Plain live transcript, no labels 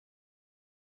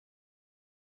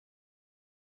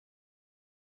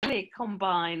successfully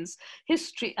combines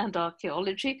history and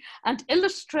archaeology and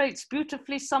illustrates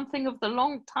beautifully something of the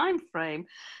long time frame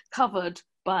covered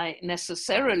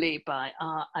necessarily by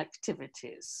our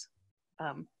activities.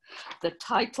 The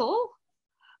title,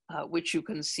 which you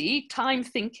can see, Time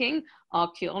Thinking,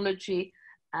 Archaeology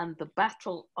and the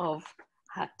Battle of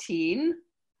Hattin.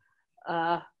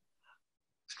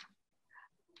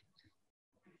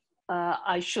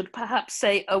 I should perhaps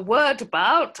say a word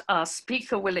about, our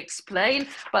speaker will explain,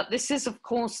 but this is of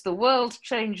course the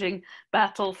world-changing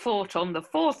battle fought on the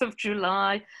 4th of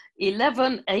July,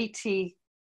 1180.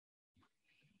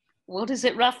 What is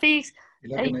it, Rafi?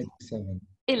 1187.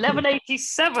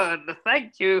 1187,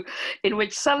 thank you, in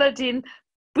which Saladin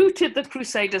booted the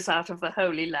Crusaders out of the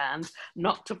Holy Land,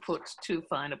 not to put too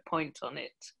fine a point on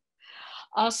it.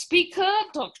 Our speaker,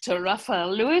 Dr.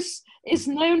 Rafael Lewis, is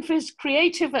known for his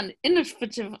creative and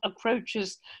innovative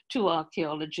approaches to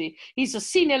archaeology. He's a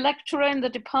senior lecturer in the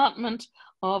Department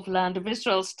of Land of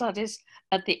Israel Studies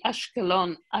at the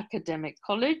Ashkelon Academic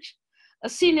College, a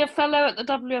senior fellow at the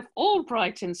W.F.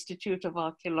 Albright Institute of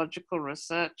Archaeological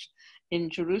Research in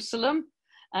Jerusalem,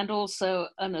 and also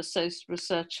an associate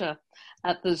researcher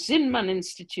at the Zinman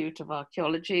Institute of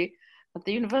Archaeology at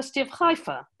the University of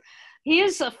Haifa. He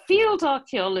is a field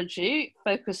archaeology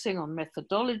focusing on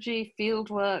methodology,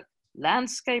 fieldwork,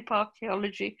 landscape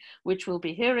archaeology, which we'll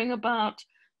be hearing about,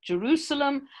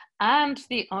 Jerusalem, and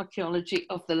the archaeology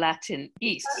of the Latin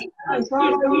East.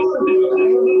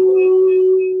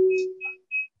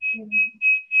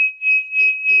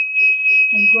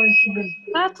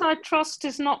 That, I trust,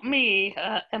 is not me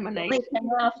emanating.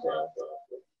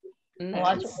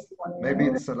 No. Maybe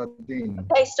it's Saladin.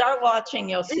 Okay, start watching,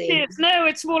 you'll see. It is. No,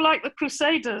 it's more like the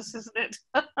Crusaders, isn't it?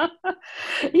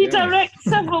 He directs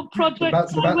several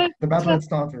projects. The battle had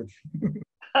started.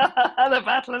 The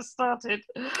battle has started.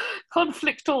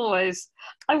 Conflict always.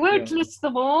 I won't list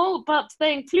them all, but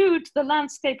they include the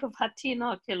Landscape of Hattin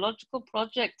Archaeological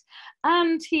Project,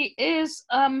 and he is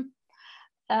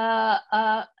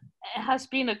has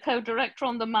been a co-director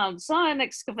on the Mount Zion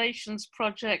Excavations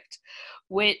Project,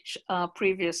 which our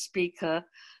previous speaker,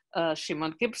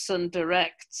 Shimon Gibson,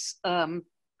 directs.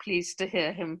 Pleased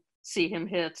to see him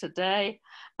here today,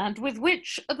 and with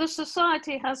which the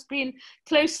Society has been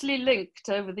closely linked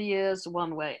over the years,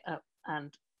 one way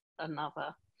and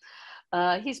another.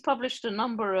 He's published a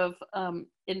number of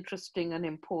interesting and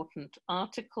important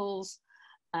articles,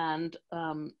 and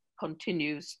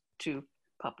continues to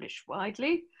publish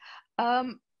widely.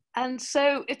 And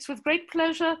so it's with great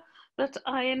pleasure that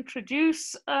I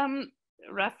introduce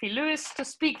Rafi Lewis to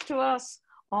speak to us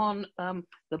on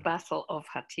the Battle of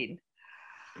Hattin.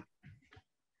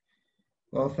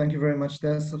 Well, thank you very much,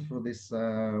 Tessa, for this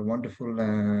wonderful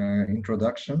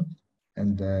introduction.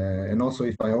 And also,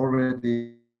 if I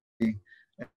already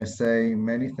say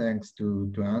many thanks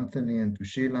to Anthony and to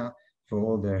Sheila for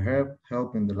all their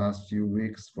help in the last few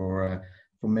weeks for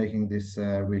making this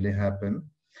really happen.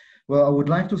 Well, I would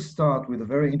like to start with a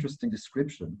very interesting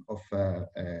description of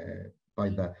by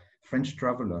the French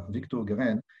traveler Victor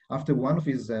Guérin after one of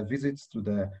his visits to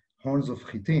the Horns of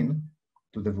Hattin,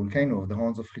 to the volcano of the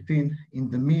Horns of Hattin in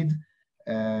the mid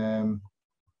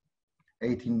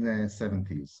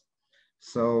 1870s.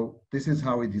 So this is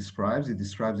how he describes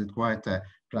it quite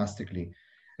plastically.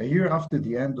 A year after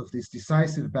the end of this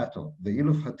decisive battle, the hill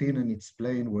of Hattin and its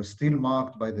plain were still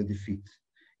marked by the defeat.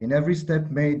 In every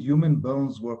step made, human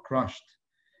bones were crushed.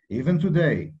 Even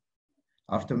today,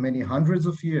 after many hundreds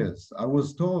of years, I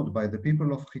was told by the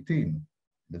people of Hattin,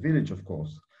 the village of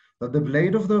course, that the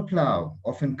blade of their plow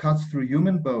often cuts through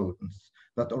human bones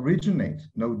that originate,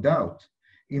 no doubt,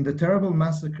 in the terrible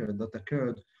massacre that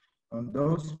occurred on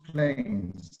those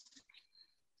plains,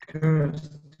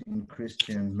 cursed in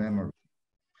Christian memory.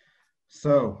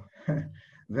 So,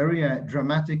 very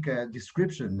dramatic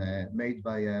description made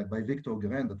by Victor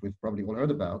Guérin that we've probably all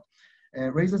heard about,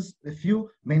 raises a few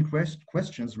main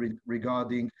questions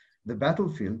regarding the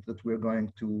battlefield that we're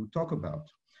going to talk about.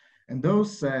 And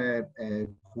those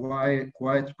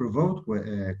quite provoked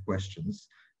questions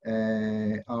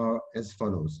are as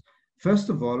follows. First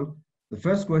of all, the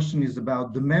first question is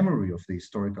about the memory of the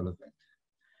historical event.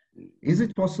 Is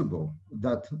it possible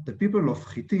that the people of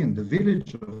Hattin, the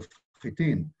village of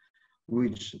Hattin,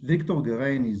 which Victor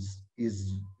Guérin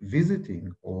is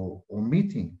visiting or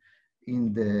meeting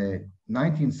in the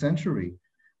 19th century,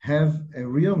 have a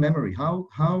real memory? How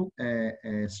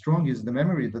strong is the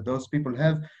memory that those people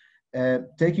have,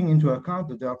 taking into account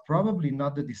that they are probably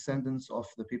not the descendants of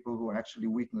the people who actually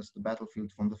witnessed the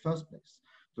battlefield from the first place?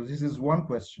 So this is one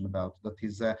question about that.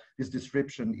 This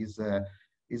description is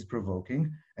is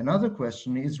provoking. Another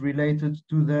question is related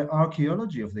to the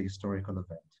archaeology of the historical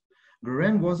event.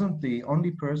 Guerin wasn't the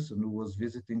only person who was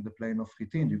visiting the plain of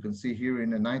Hattin. You can see here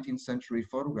in a 19th century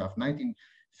photograph,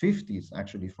 1950s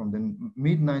actually, from the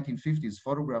mid-1950s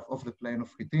photograph of the plain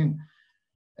of Hattin.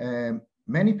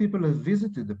 Many people have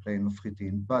visited the plain of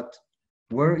Hattin, but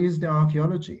where is the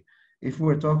archaeology? If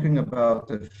we're talking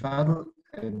about a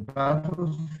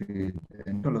battlefield,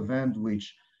 an event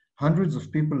which hundreds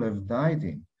of people have died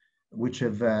in, which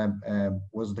have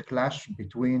was the clash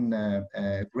between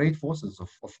great forces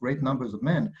of great numbers of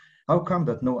men, how come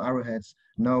that no arrowheads,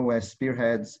 no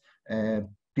spearheads,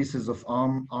 pieces of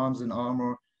arms and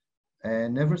armor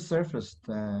never surfaced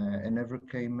and never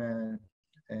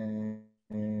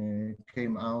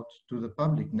came out to the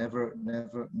public,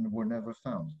 were never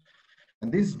found?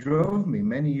 And this drove me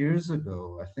many years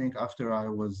ago, I think after I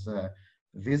was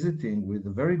visiting with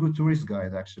a very good tourist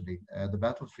guide, actually, the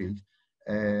battlefield,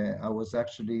 I was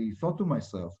actually thought to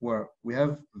myself, well, we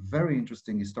have very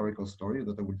interesting historical story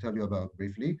that I will tell you about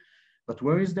briefly, but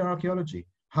where is the archaeology?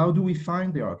 How do we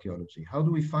find the archaeology? How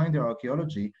do we find the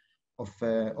archaeology of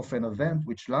an event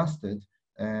which lasted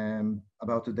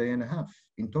about a day and a half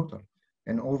in total,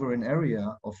 and over an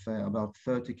area of about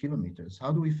 30 kilometers?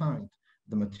 How do we find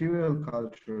the material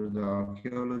culture, the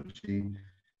archaeology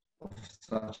of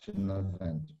such an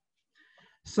event?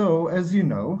 So, as you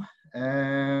know,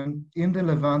 in the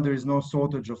Levant, there is no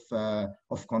shortage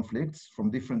of conflicts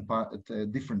from different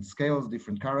scales,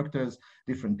 different characters,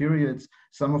 different periods.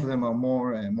 Some of them are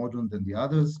more modern than the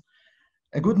others.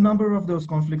 A good number of those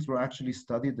conflicts were actually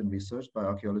studied and researched by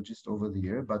archaeologists over the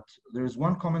year, but there is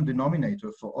one common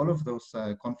denominator for all of those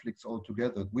conflicts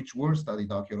altogether, which were studied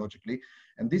archaeologically,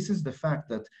 and this is the fact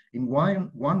that in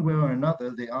one way or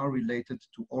another, they are related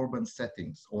to urban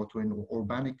settings or to an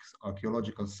urbanic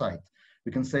archaeological site.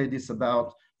 We can say this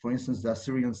about, for instance, the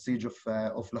Assyrian siege of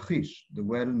Lachish, the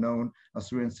well-known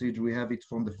Assyrian siege. We have it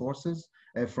from the forces,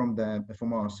 from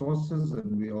our sources,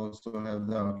 and we also have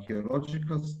the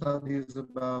archaeological studies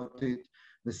about it.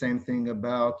 The same thing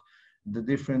about the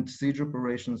different siege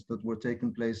operations that were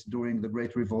taking place during the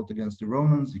Great Revolt against the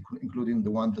Romans, including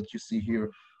the one that you see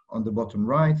here on the bottom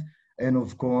right, and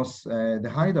of course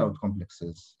the hideout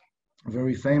complexes,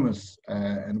 very famous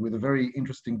and with a very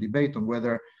interesting debate on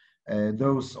whether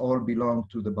those all belong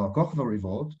to the Bar Kokhba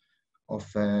revolt of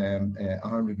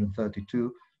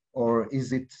 132, or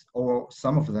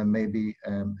some of them may be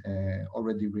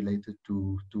already related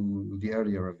to the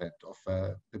earlier event of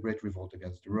the Great Revolt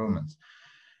against the Romans.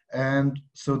 And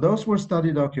so those were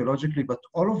studied archaeologically, but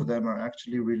all of them are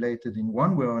actually related in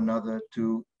one way or another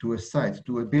to a site,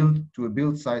 to a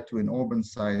built site, to an urban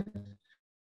site,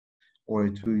 or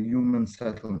to a human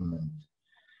settlement.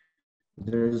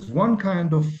 There is one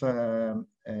kind of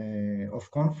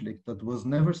conflict that was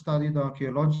never studied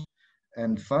archaeologically,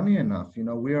 and funny enough, you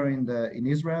know, we are in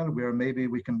Israel, where maybe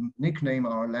we can nickname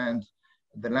our land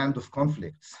the land of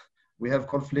conflicts. We have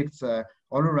conflicts all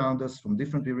around us from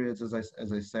different periods, as I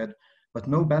said, but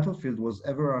no battlefield was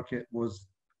ever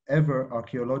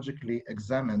archaeologically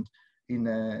examined in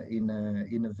a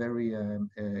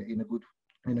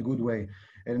good way.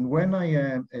 And when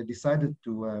I decided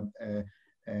to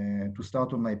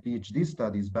start on my PhD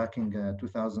studies back in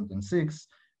 2006,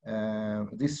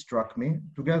 this struck me,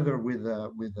 together with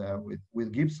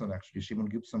Gibson. Actually, Shimon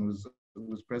Gibson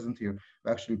was present here, who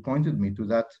actually pointed me to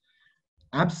that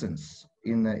absence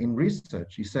in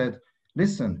research. He said,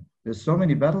 "Listen, there's so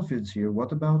many battlefields here.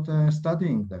 What about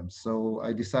studying them?" So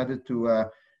I decided to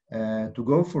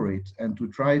go for it and to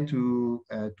try to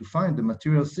find the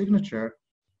material signature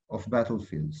of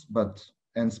battlefields.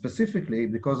 And specifically,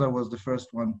 because I was the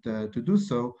first one to do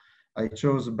so, I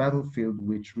chose a battlefield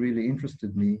which really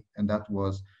interested me, and that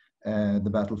was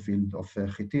the battlefield of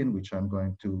Hattin, which I'm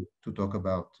going to talk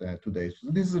about today.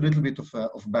 So this is a little bit of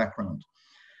background.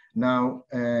 Now,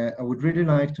 I would really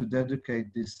like to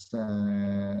dedicate this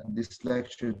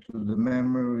lecture to the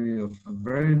memory of a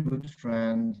very good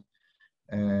friend,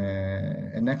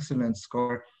 an excellent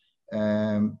scholar,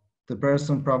 the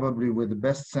person probably with the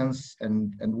best sense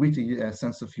and witty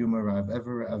sense of humor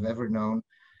I've ever known,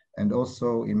 and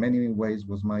also in many ways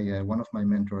was one of my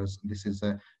mentors. This is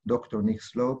Dr. Nick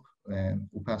Slope,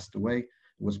 who passed away.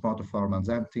 He was part of our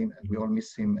Manzan team, and we all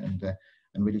miss him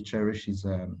and really cherish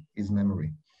his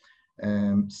memory.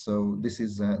 So this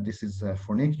is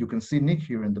for Nick. You can see Nick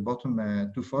here in the bottom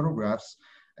two photographs.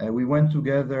 We went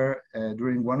together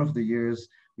during one of the years.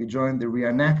 We joined the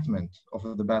reenactment of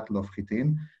the Battle of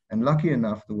Hattin, and lucky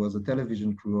enough, there was a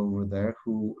television crew over there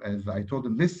who, as I told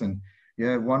them, listen, you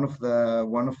have one of the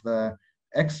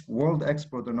world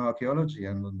expert on archaeology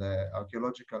and on the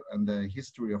archaeological and the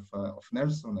history of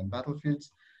Nelson and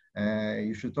battlefields.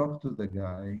 You should talk to the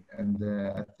guy, and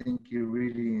I think he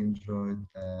really enjoyed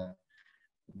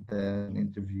the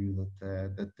interview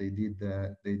that they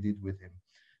did with him.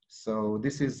 So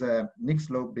this is Nick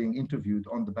Slope being interviewed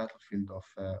on the battlefield of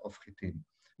Hattin,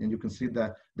 and you can see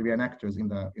the reenactors in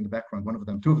the background.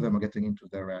 Two of them are getting into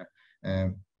their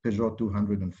Peugeot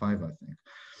 205, I think.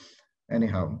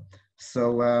 Anyhow,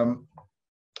 so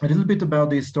a little bit about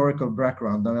the historical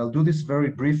background, and I'll do this very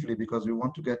briefly because we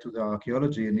want to get to the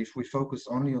archaeology. And if we focus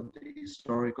only on the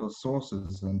historical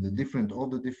sources and all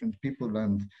the different people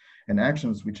and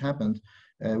actions which happened,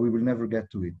 we will never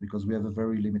get to it because we have a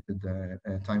very limited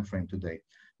time frame today.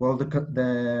 Well,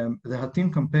 the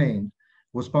Hattin campaign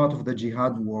was part of the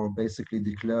Jihad war, basically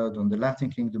declared on the Latin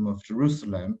Kingdom of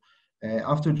Jerusalem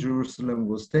after Jerusalem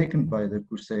was taken by the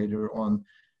Crusader on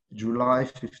July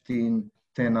 15,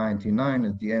 1099,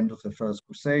 at the end of the First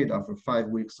Crusade, after 5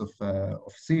 weeks of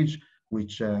siege,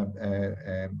 which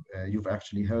you've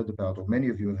actually heard about, or many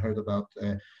of you have heard about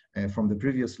from the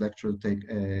previous lecture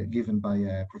given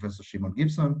by Professor Shimon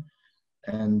Gibson.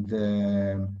 And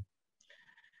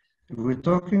we're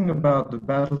talking about the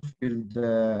battlefield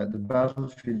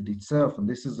itself, and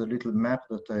this is a little map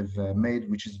that I've made,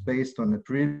 which is based on a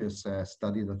previous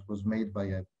study that was made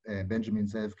by Benjamin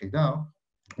Zev Kedar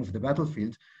of the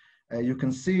battlefield. You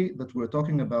can see that we're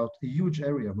talking about a huge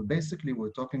area. We're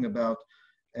talking about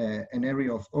an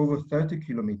area of over 30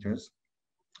 kilometers.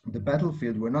 The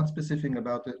battlefield, we're not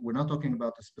talking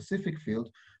about a specific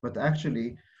field, but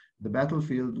actually the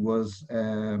battlefield was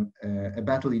a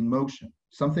battle in motion,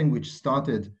 something which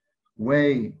started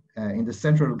way in the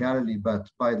central Galilee, but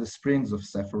by the springs of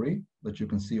Sephori, that you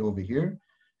can see over here,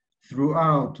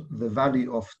 throughout the valley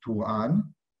of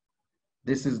Turan.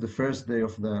 This is the first day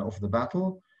of the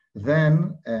battle.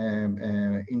 Then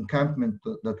encampment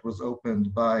that was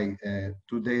opened by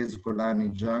today's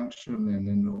Golani Junction and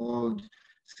an old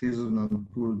seasonal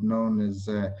pool known as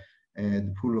the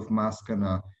Pool of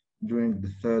Maskana during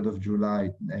the 3rd of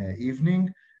July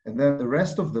evening. And then the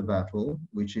rest of the battle,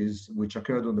 which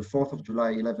occurred on the 4th of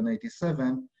July,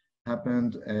 1187,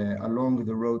 happened along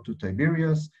the road to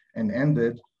Tiberias and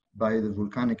ended by the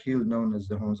volcanic hill known as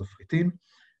the Horns of Hattin.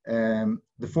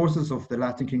 The forces of the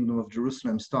Latin Kingdom of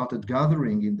Jerusalem started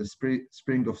gathering in the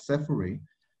springs of Sephori,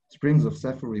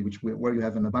 where you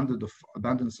have an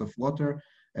abundance of water,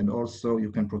 and also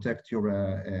you can protect your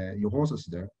horses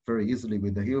there very easily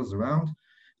with the hills around.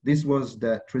 This was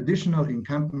the traditional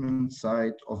encampment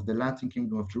site of the Latin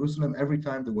Kingdom of Jerusalem. Every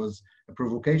time there was a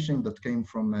provocation that came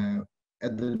from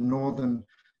at the northern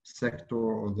sector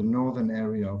or the northern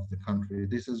area of the country,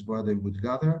 this is where they would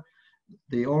gather.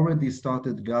 They already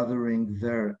started gathering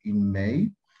there in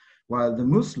May, while the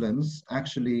Muslims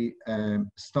actually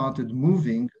started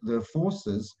moving their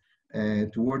forces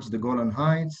towards the Golan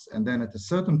Heights, and then at a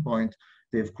certain point,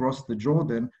 they've crossed the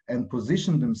Jordan and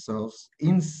positioned themselves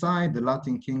inside the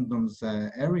Latin Kingdom's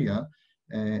area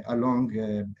along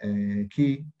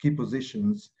key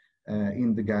positions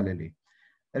in the Galilee.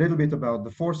 A little bit about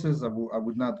the forces, I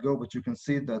would not go, but you can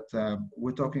see that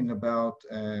we're talking about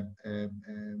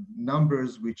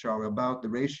numbers which are about the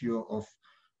ratio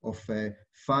of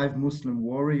 5 Muslim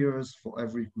warriors for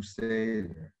every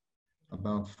crusader.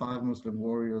 About 5 Muslim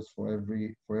warriors for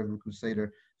every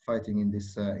crusader fighting in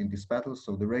this battle.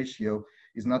 So the ratio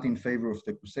is not in favor of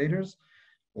the crusaders,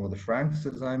 or the Franks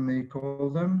as I may call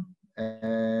them,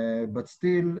 but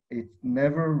still it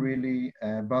never really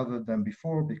bothered them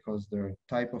before, because their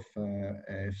type of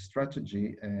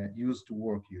strategy used to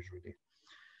work usually.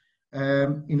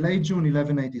 In late June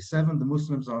 1187, the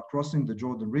Muslims are crossing the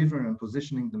Jordan River and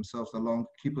positioning themselves along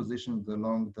key positions in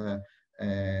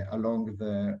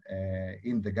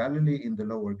the Galilee, in the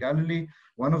lower Galilee.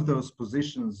 One of those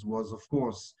positions was, of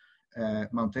course,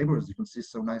 Mount Tabor, as you can see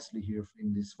so nicely here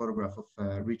in this photograph of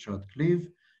Richard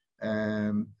Cleave.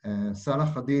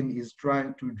 Salah ad-Din is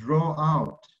trying to draw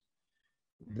out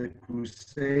the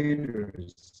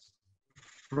Crusaders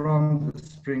from the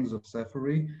springs of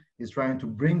Sephori. He's trying to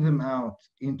bring them out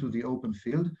into the open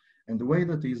field. And the way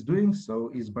that he's doing so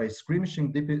is by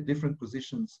skirmishing different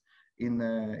positions in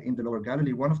the lower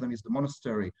Galilee. One of them is the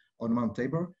monastery on Mount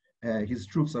Tabor. His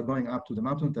troops are going up to the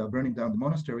mountain. They are burning down the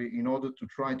monastery in order to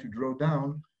try to draw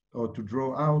down or to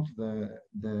draw out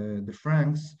the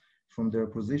Franks from their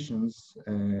positions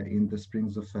in the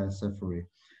springs of Sephori.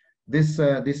 This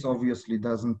obviously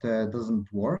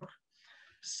doesn't work.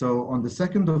 So on the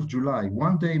 2nd of July,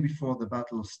 one day before the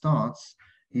battle starts,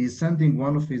 he is sending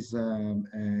one of his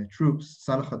troops.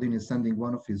 Salah ad-Din is sending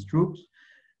one of his troops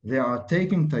They are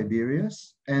taking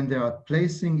Tiberias and they are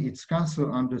placing its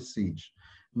castle under siege.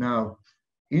 Now,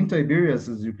 in Tiberias,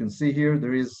 as you can see here,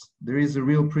 there is a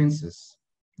real princess.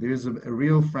 There is a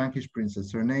real Frankish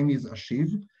princess. Her name is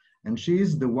Ashiv, and she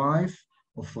is the wife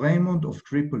of Raymond of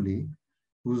Tripoli,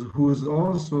 who is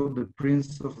also the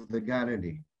prince of the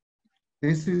Galilee.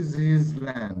 This is his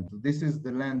land. This is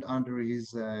the land under his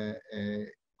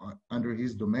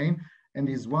domain, and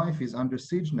his wife is under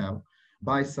siege now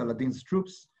by Saladin's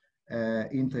troops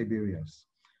in Tiberias.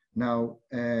 Now,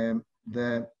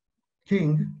 the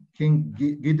King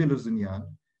Gideluzinian,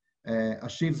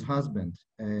 Ashiv's husband,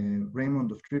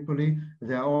 Raymond of Tripoli,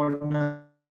 they are all now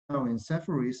in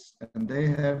Sepphoris, and they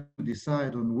have to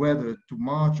decide on whether to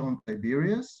march on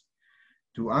Tiberias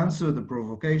to answer the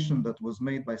provocation that was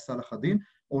made by Salah ad-Din,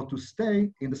 or to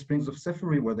stay in the springs of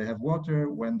Sepphoris where they have water,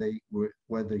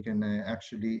 where they can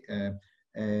actually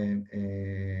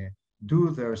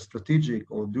do their strategic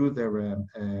or do their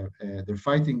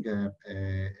fighting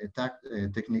attack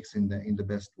techniques in the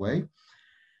best way.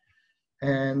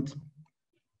 And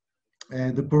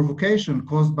the provocation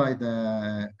caused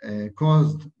the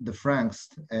Franks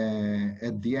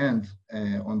at the end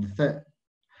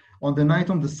on the night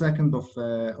on the 2nd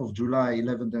of July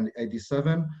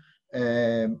 1187.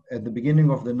 At the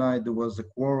beginning of the night, there was a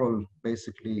quarrel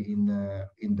basically in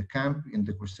the camp, in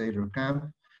the Crusader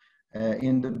camp.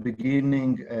 In the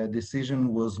beginning, a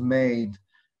decision was made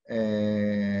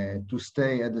to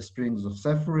stay at the springs of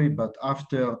Sepphoris, but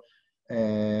after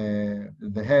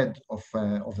the head of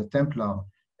the Templar,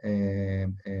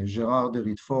 Gerard de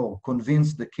Ritfort,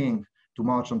 convinced the king to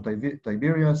march on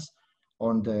Tiberias,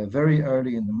 on the very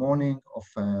early in the morning of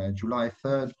July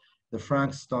 3rd, the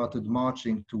Franks started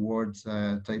marching towards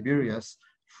Tiberias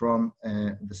from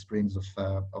the springs of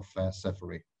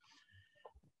Sepphoris.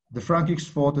 The Frankish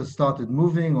forces started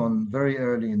moving on very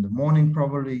early in the morning,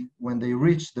 probably. When they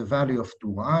reached the valley of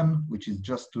Turan, which is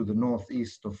just to the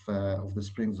northeast of the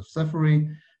springs of Sepphoris,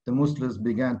 the Muslims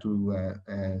began to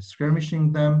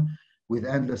skirmishing them with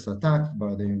endless attacks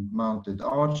by the mounted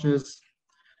archers.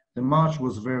 The march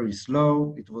was very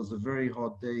slow. It was a very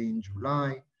hot day in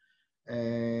July.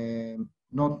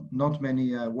 Not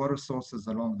many water sources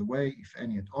along the way, if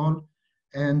any at all.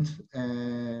 And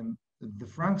the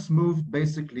Franks moved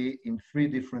basically in 3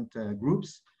 different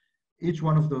groups. Each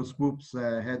one of those groups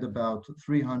had about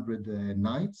 300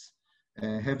 knights,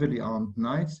 heavily armed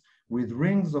knights, with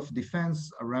rings of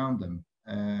defense around them,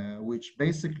 which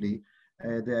basically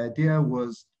the idea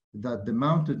was that the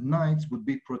mounted knights would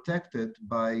be protected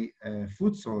by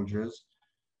foot soldiers,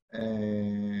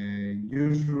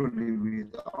 usually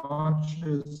with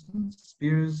archers and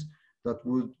spears, that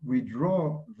would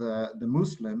withdraw the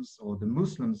Muslims, or the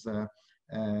Muslims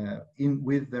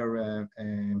with their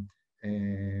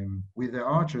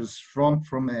archers from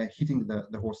hitting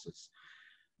the horses.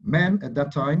 Men at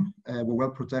that time were well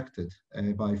protected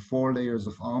by 4 layers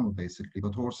of armor, basically,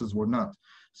 but horses were not.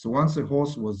 So once a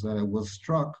horse was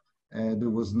struck,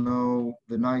 the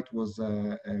knight was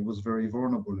very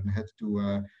vulnerable and had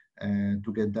to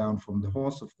get down from the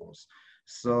horse, of course.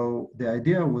 So the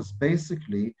idea was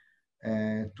basically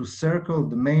to circle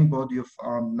the main body of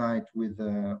armed knight with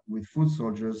foot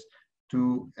soldiers,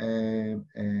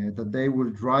 that they will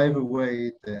drive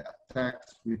away the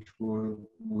attacks which were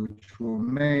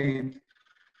made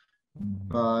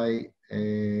by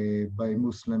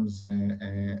Muslims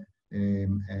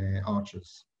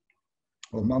archers,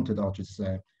 or mounted archers,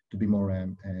 to be more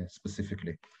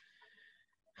specifically.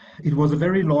 It was a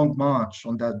very long march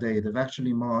on that day. They've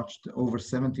actually marched over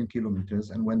 17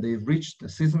 kilometers, and when they've reached a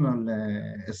small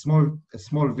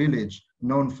village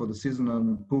known for the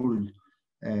seasonal pool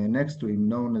next to him,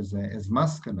 known as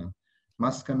Maskana.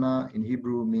 Maskana in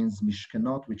Hebrew means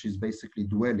Mishkenot, which is basically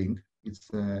dwelling. It's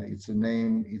a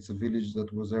name. It's a village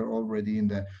that was there already in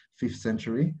the 5th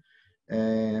century.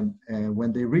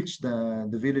 When they reached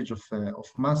the village of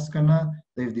Maskana,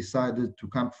 they've decided to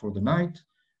camp for the night.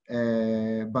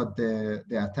 But the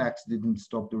attacks didn't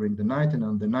stop during the night, and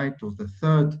on the night of the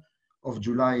 3rd of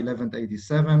July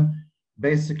 1187,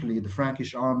 basically the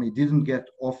Frankish army didn't get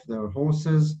off their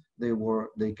horses.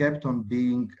 They kept on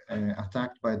being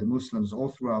attacked by the Muslims all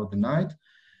throughout the night,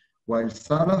 while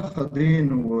Salah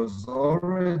ad-Din was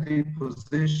already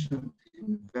positioned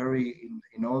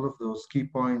in all of those key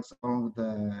points along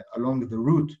the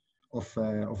route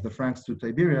of the Franks to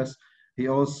Tiberias. He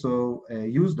also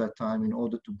used that time in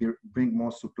order to bring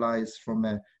more supplies from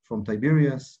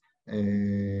Tiberias,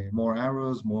 more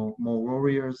arrows, more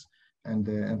warriors,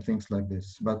 and things like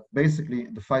this. But basically,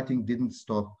 the fighting didn't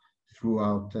stop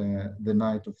throughout the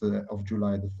night of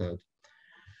July the 3rd.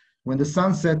 When the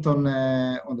sun set on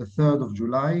the 3rd of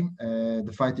July,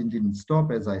 the fighting didn't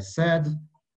stop, as I said.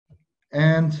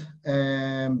 And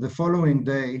the following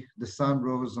day, the sun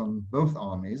rose on both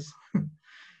armies.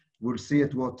 We'll see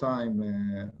at what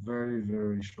time very,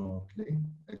 very shortly,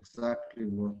 exactly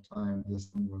what time the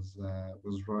sun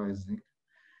was rising.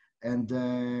 And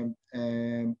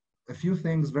a few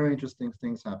things, very interesting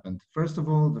things happened. First of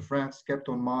all, the Franks kept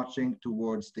on marching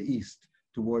towards the east,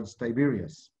 towards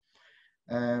Tiberias.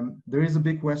 There is a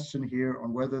big question here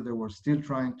on whether they were still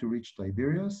trying to reach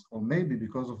Tiberias, or maybe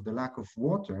because of the lack of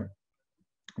water,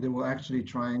 they were actually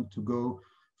trying to go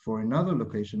for another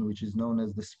location, which is known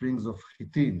as the Springs of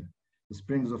Hattin. The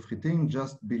Springs of Hattin,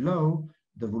 just below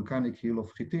the volcanic hill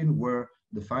of Hattin, where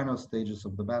the final stages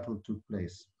of the battle took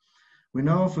place. We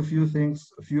know of a few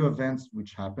things, a few events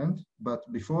which happened, but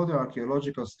before the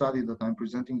archaeological study that I'm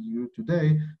presenting to you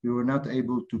today, we were not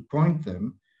able to point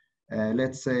them,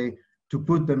 let's say, to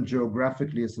put them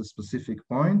geographically as a specific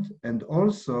point, and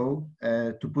also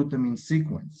to put them in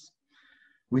sequence.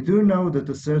 We do know that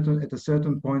at a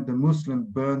certain point, the Muslims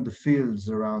burned the fields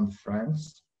around the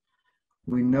Franks.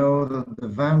 We know that the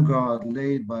vanguard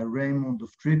led by Raymond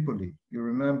of Tripoli, you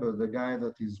remember the guy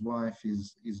that his wife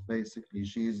is basically,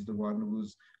 she is the one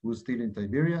who's still in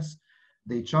Tiberias.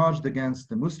 They charged against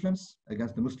the Muslims,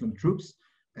 against the Muslim troops,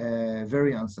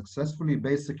 very unsuccessfully.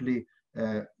 Basically,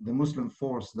 the Muslim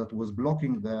force that was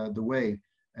blocking the way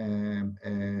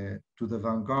to the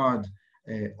vanguard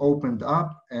opened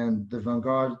up, and the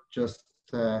vanguard just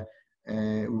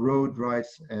rode right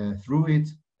through it.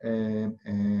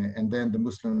 And then the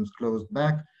Muslims closed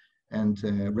back, and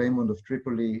Raymond of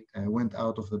Tripoli went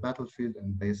out of the battlefield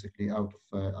and basically out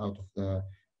of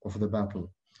the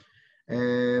battle.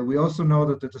 We also know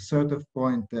that at a certain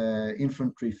point,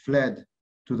 infantry fled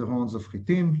to the horns of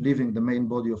Hattin, leaving the main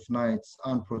body of knights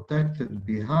unprotected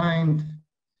behind.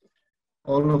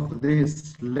 All of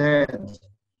this led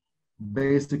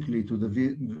basically to the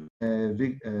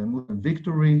Muslim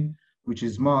victory, which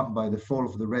is marked by the fall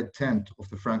of the red tent of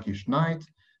the Frankish knight,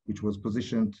 which was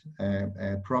positioned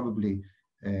probably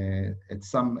at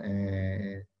some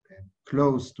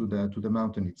close to the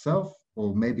mountain itself,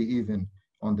 or maybe even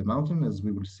on the mountain, as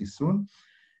we will see soon.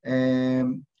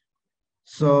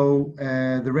 So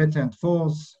the red tent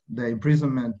falls, the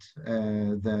imprisonment,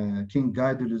 the King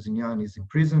Guy de Lusignan is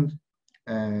imprisoned.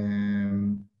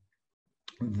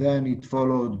 Then it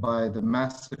followed by the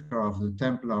massacre of the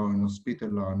Templar and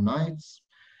Hospitaller knights,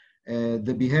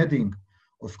 the beheading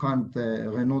of Count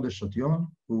Renaud de Chatillon,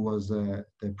 who was the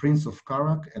Prince of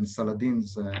Karak and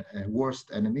Saladin's worst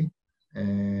enemy,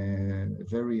 a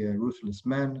very ruthless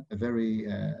man, a very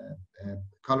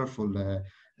colorful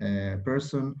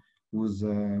person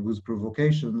whose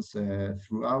provocations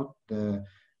throughout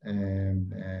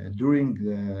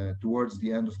towards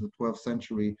the end of the 12th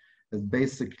century that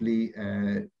basically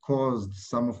caused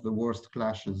some of the worst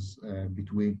clashes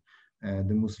between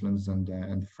the Muslims and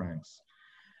the Franks.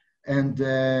 And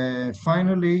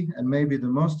finally, and maybe the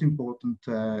most important,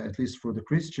 at least for the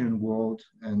Christian world,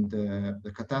 and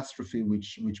the catastrophe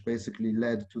which basically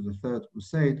led to the Third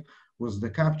Crusade, was the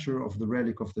capture of the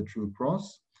relic of the True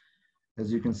Cross. As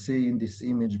you can see in this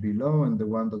image below, and the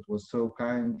one that was so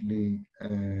kindly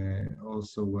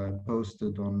also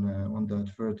posted on the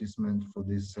advertisement for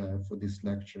this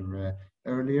lecture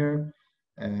earlier,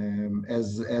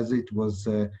 as it was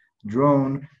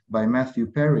drawn by Matthew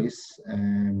Paris,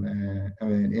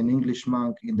 an English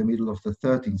monk in the middle of the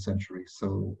 13th century,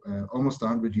 so almost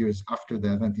 100 years after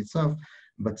the event itself,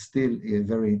 but still a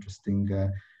very interesting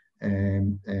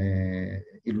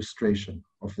illustration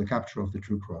of the capture of the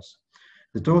True Cross.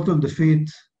 The total defeat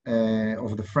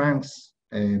of the Franks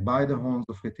by the horns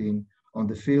of Hattin on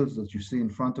the fields that you see in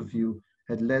front of you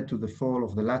had led to the fall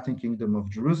of the Latin Kingdom of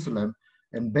Jerusalem,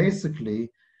 and basically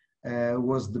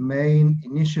was the main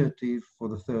initiative for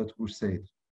the Third Crusade.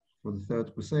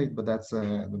 But that's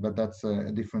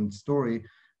a different story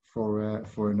for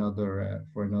another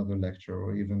lecture,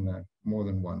 or even more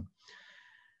than one.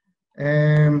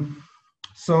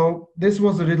 So this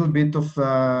was a little bit of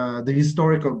the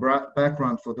historical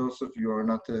background for those of you who are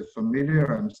not familiar.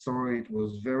 I'm sorry, it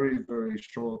was very, very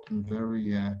short and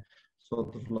very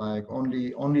sort of like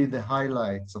only the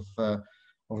highlights of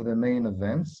the main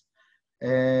events.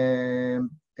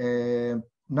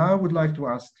 Now I would like to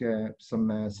ask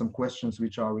some questions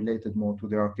which are related more to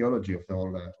the archaeology of the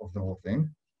whole thing.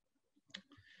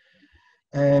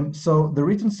 So the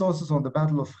written sources on the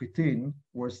Battle of Hattin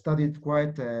were studied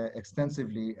quite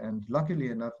extensively, and luckily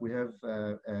enough, we have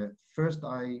first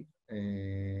eye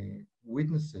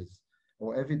witnesses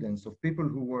or evidence of people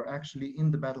who were actually in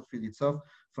the battlefield itself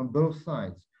from both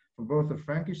sides, from both the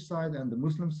Frankish side and the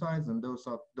Muslim sides, and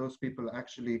those people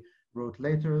actually wrote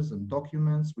letters and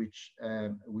documents which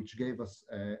gave us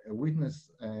a witness,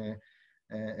 a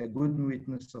good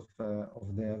witness of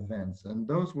the events, and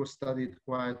those were studied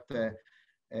quite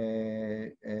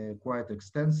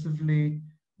extensively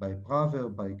by Praver,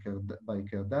 by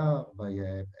Kerdar,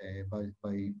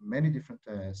 by many different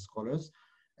scholars.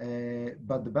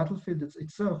 But the battlefield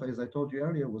itself, as I told you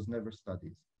earlier, was never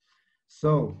studied.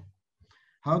 So,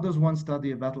 how does one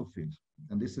study a battlefield?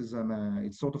 And this is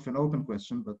it's sort of an open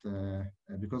question, but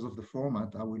because of the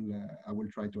format, I will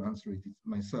try to answer it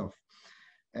myself.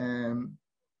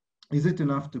 Is it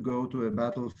enough to go to a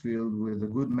battlefield with a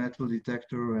good metal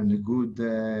detector and a good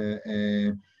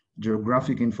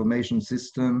geographic information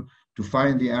system to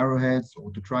find the arrowheads,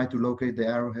 or to try to locate the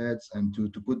arrowheads and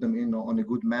to put them in on a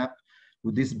good map?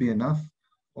 Would this be enough?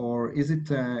 Or is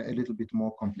it a little bit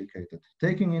more complicated?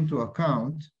 Taking into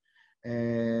account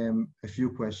a few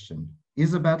questions.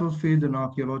 Is a battlefield an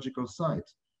archaeological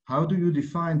site? How do you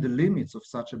define the limits of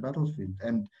such a battlefield?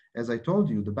 And as I told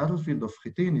you, the battlefield of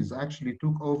Hattin actually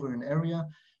took over an area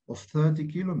of 30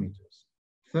 kilometers.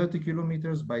 30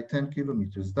 kilometers by 10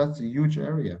 kilometers. That's a huge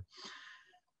area.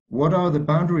 What are the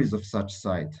boundaries of such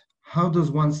site? How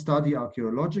does one study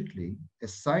archaeologically a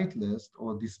siteless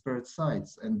or dispersed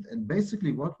sites? And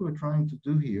basically what we're trying to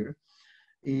do here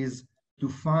is to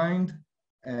find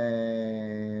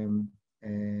the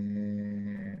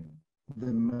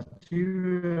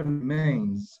material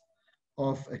remains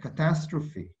of a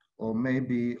catastrophe, or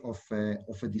maybe of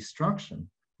a destruction.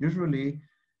 Usually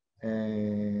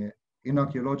in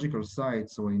archaeological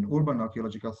sites, or in urban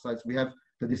archaeological sites, we have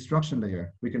the destruction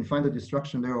layer. We can find the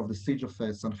destruction layer of the siege of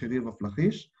Sancheriv of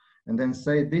Lachish, and then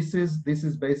say this is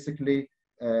basically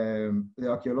the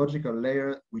archaeological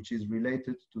layer which is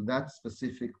related to that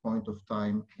specific point of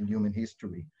time in human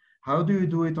history. How do you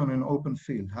do it on an open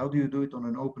field? How do you do it on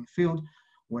an open field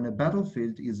when a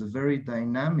battlefield is a very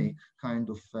dynamic kind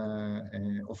of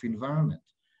environment?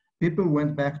 People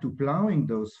went back to plowing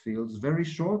those fields very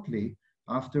shortly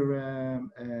after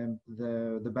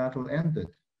the battle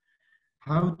ended.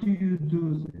 How do you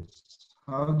do this?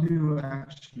 How do you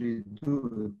actually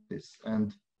do this?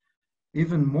 And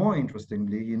even more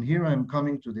interestingly, and here I'm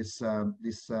coming to this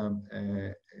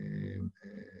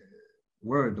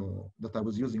word that I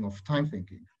was using of time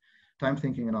thinking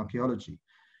in archaeology.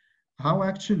 How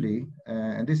actually,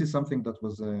 and this is something that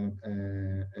was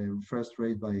first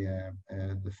raised by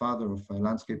the father of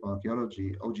landscape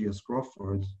archaeology, O.G.S.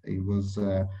 Crawford. He was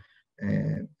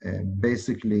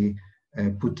basically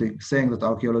saying that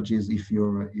archaeology is if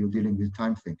you're dealing with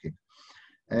time thinking.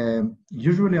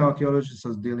 Usually archaeologists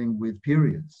are dealing with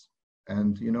periods,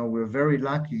 and we're very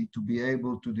lucky to be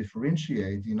able to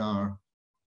differentiate in our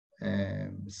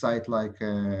site like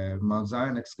Mount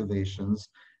Zion excavations.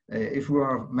 If we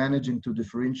are managing to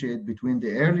differentiate between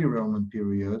the early Roman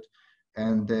period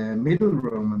and the middle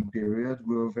Roman period,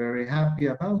 we're very happy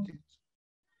about it.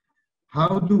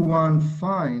 How do one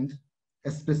find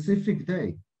a specific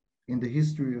day in the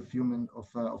history of humans,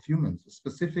 a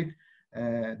specific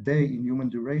day in human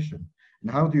duration? And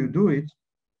how do you do it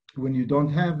when you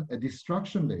don't have a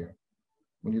destruction layer?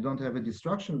 When you don't have a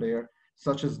destruction layer,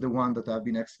 such as the one that I've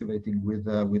been excavating with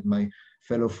my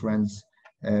fellow friends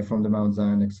from the Mount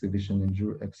Zion expedition in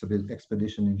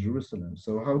Jerusalem.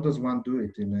 So how does one do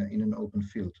it in an open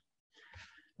field?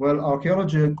 Well,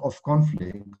 archaeology of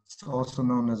conflicts, also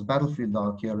known as battlefield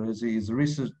archaeology, is a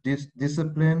research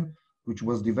discipline which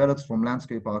was developed from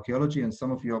landscape archaeology, and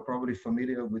some of you are probably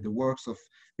familiar with the works of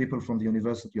people from the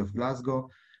University of Glasgow,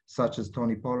 such as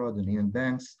Tony Pollard and Ian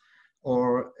Banks,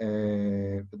 or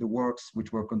the works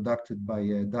which were conducted by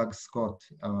Doug Scott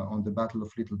on the Battle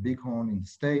of Little Bighorn in the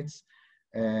States.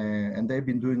 And they've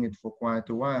been doing it for quite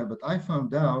a while, but I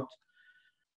found out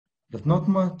that not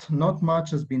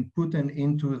much has been put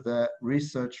into the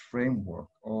research framework,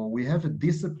 or we have a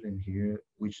discipline here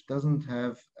which doesn't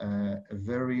have a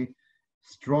very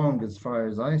strong, as far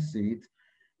as I see it,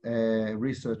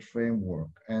 research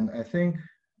framework. And I think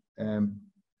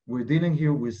we're dealing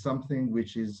here with something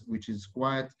which is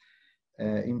quite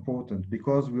important,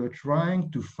 because we are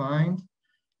trying to find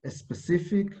a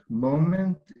specific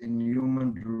moment in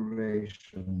human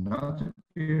duration, not a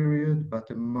period, but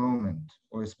a moment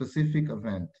or a specific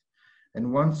event.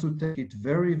 And one should take it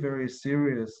very, very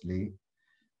seriously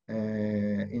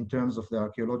in terms of the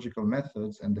archaeological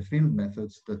methods and the field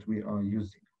methods that we are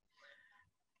using.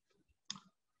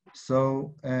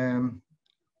 So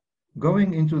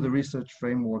going into the research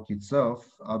framework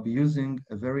itself, I'll be using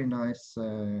a very nice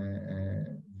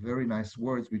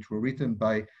words which were written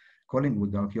by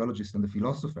Collingwood, the archaeologist and the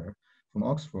philosopher from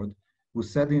Oxford,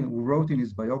 who wrote in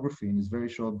his biography, in his very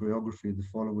short biography, the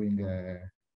following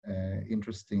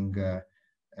interesting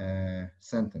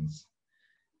sentence.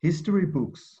 History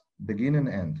books begin and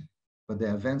end, but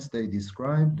the events they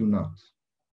describe do not.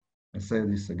 I say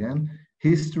this again.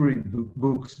 History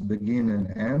books begin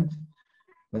and end,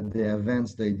 but the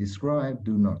events they describe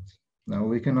do not. Now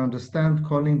we can understand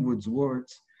Collingwood's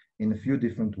words in a few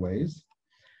different ways.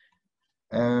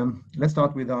 Let's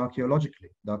start with the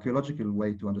archaeological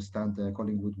way to understand the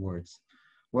Collingwood words.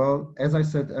 Well, as I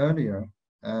said earlier,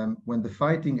 when the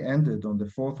fighting ended on the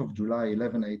 4th of July,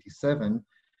 1187,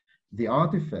 the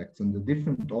artifacts and the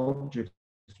different objects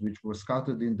which were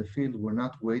scattered in the field were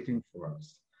not waiting for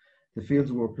us. The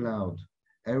fields were plowed,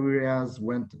 areas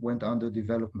went under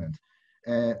development.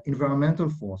 Environmental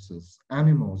forces,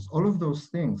 animals, all of those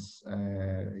things,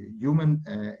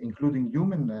 including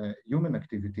human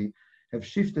activity, have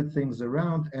shifted things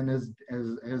around and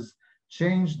has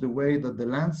changed the way that the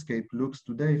landscape looks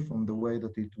today from the way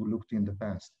that it looked in the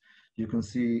past. You can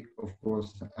see, of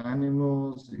course,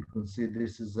 animals. You can see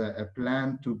this is a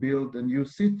plan to build a new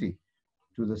city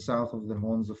to the south of the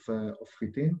horns of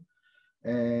Hattin.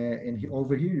 And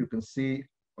over here, you can see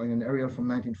in an area from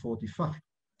 1945,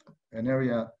 an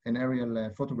aerial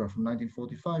photograph from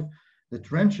 1945, the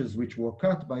trenches which were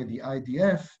cut by the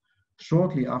IDF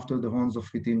shortly after the horns of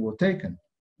Hattin were taken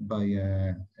by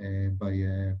the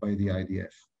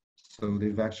IDF. So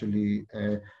they've actually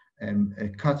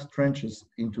cut trenches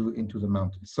into the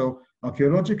mountains. So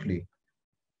archaeologically,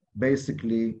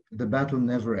 basically, the battle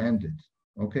never ended,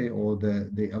 okay, or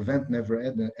the event never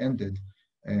ended,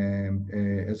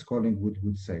 as Collingwood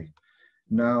would say.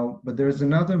 Now, but there's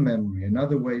another memory,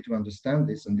 another way to understand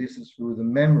this, and this is through the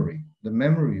memory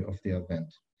of the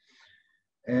event.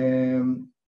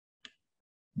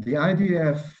 The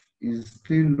IDF is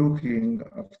still looking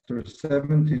after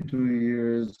 72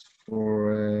 years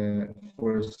for a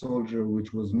soldier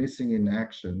which was missing in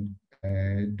action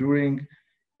during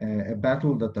a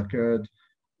battle that occurred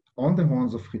on the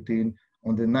horns of Hattin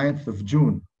on the 9th of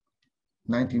June,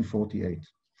 1948.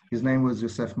 His name was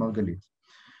Yosef Margalit.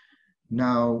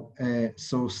 Now,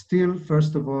 so still,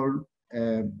 first of all,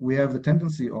 we have the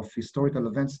tendency of historical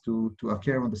events to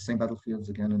occur on the same battlefields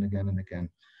again and again and again.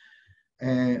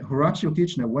 Horatio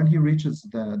Kitchener, when he reaches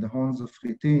the horns of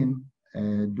Hattin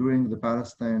during the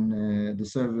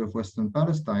survey of Western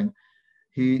Palestine,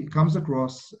 he comes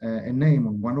across a name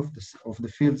on one of the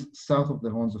fields south of the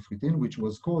horns of Hattin,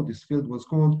 this field was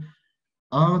called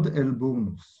Ard el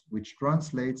Burnus, which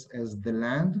translates as the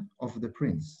land of the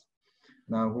prince.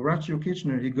 Now, Horatio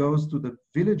Kitchener, he goes to the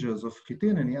villagers of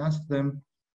Hattin and he asks them,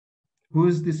 who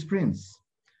is this prince?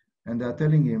 And they're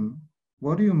telling him,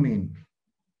 what do you mean?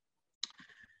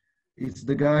 It's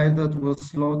the guy that was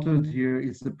slaughtered here.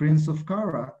 It's the Prince of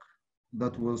Karak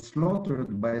that was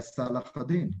slaughtered by Salah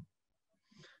ad-Din.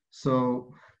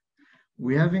 So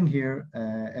we're having here,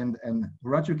 and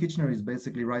Horatio Kitchener is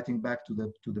basically writing back to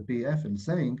the PF and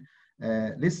saying,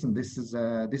 listen, this is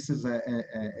a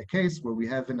case where we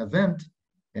have an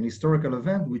historical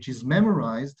event, which is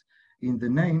memorized in the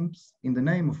name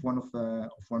of one of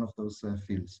those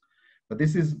fields. But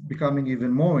this is becoming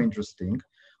even more interesting.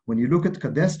 When you look at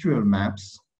cadastral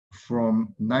maps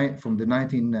from the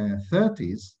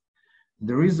 1930s,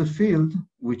 there is a field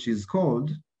which is called,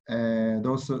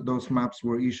 those maps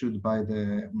were issued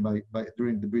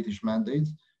during the British mandate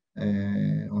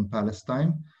on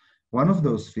Palestine. One of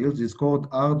those fields is called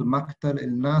Ard Maktal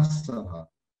el-Nasra,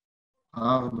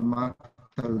 Ard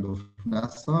Maktal of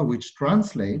Nasra, which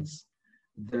translates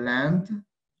the land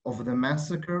of the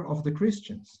massacre of the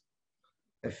Christians.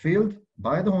 A field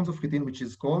by the horns of Hattin, which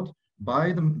is called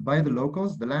by the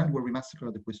locals, the land where we massacre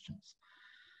the Christians.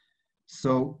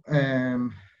 So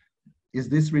is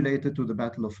this related to the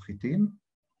Battle of Hattin?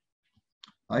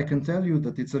 I can tell you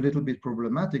that it's a little bit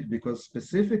problematic because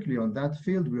specifically on that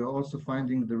field, we are also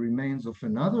finding the remains of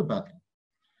another battle,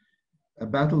 a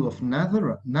battle of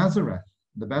Nazareth,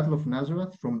 the Battle of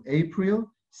Nazareth from April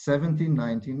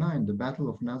 1799. The Battle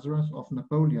of Nazareth of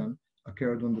Napoleon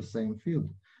occurred on the same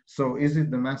field. So is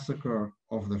it the massacre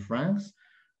of the Franks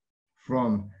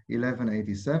from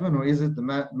 1187, or is it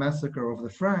the massacre of the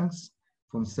Franks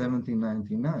from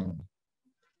 1799?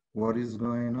 What is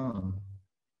going on?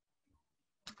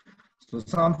 So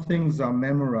some things are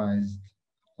memorized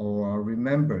or are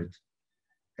remembered.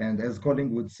 And as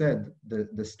Collingwood said,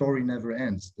 the story never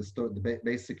ends.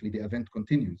 Basically, the event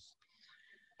continues.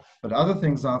 But other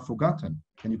things are forgotten.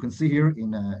 And you can see here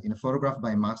in a photograph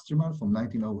by Masterman from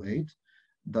 1908,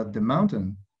 that the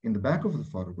mountain in the back of the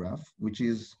photograph, which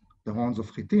is the horns of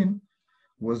Hattin,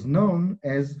 was known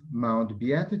as Mount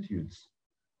Beatitudes.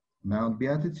 Mount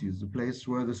Beatitudes, the place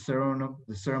where the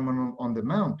sermon on the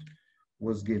Mount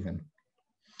was given.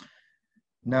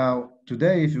 Now,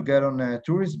 today, if you get on a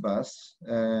tourist bus,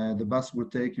 the bus will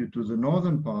take you to the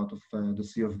northern part of the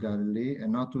Sea of Galilee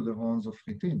and not to the horns of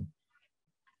Hattin.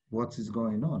 What is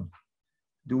going on?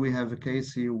 Do we have a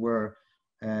case here where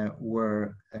a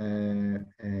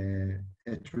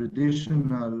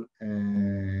traditional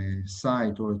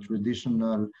site or a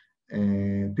traditional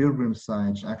pilgrim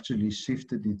site actually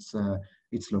shifted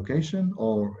its location,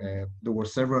 or there were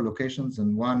several locations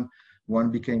and one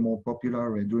became more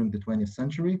popular during the 20th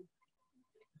century,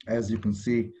 as you can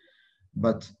see.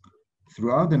 But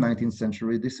throughout the 19th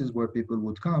century, this is where people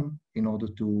would come in order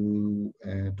to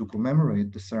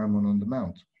commemorate the Sermon on the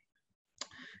Mount.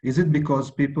 Is it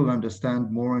because people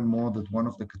understand more and more that one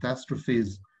of the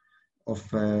catastrophes of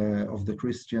the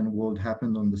Christian world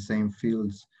happened on the same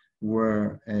fields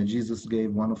where Jesus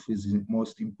gave one of his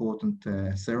most important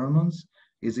sermons?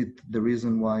 Is it the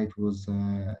reason why it was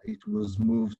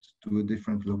moved to a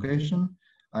different location?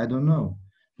 I don't know,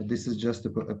 but this is just a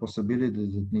possibility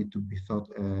that need to be thought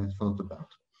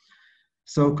about.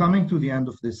 So coming to the end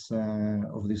of this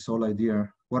whole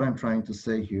idea, what I'm trying to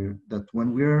say here, that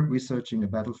when we're researching a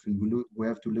battlefield, we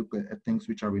have to look at things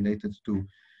which are related to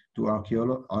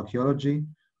archaeology,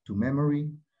 to memory.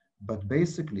 But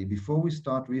basically, before we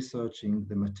start researching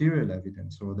the material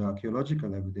evidence or the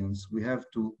archaeological evidence, we have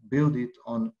to build it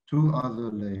on two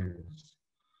other layers.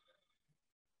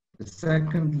 The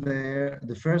second layer,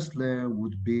 the first layer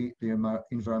would be the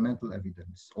environmental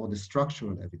evidence or the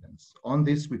structural evidence. On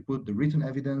this, we put the written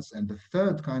evidence, and the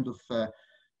third kind of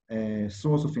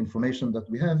source of information that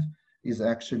we have is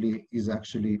actually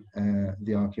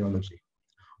the archaeology.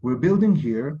 We're building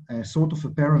here a sort of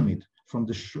a pyramid from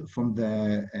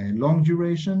the long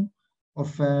duration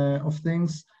of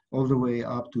things all the way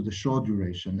up to the short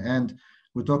duration, and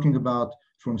we're talking about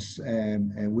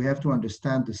we have to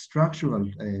understand the structural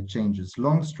changes,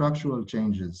 long structural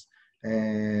changes,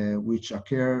 which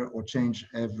occur or change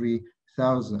every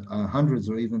hundreds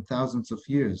or even thousands of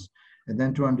years, and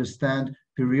then to understand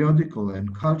periodical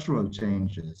and cultural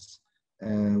changes,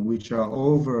 which are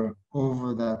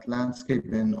over that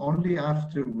landscape. And only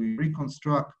after we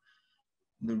reconstruct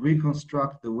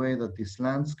the way that this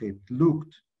landscape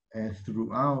looked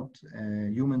throughout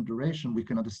human duration, we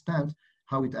can understand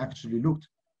how it actually looked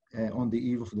on the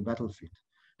eve of the battlefield.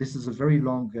 This is a very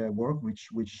long work,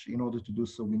 which in order to do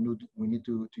so, we need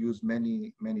to use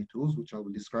many tools, which I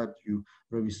will describe to you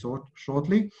very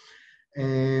shortly.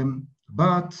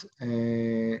 But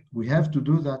we have to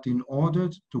do that in order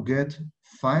to get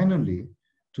finally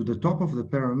to the top of the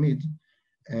pyramid,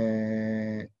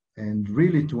 and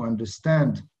really to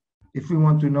understand, if we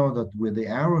want to know that with the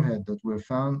arrowhead that we're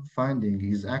finding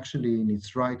is actually in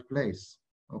its right place,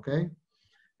 okay,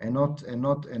 and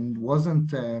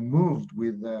wasn't moved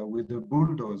with a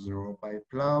bulldozer or by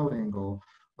plowing or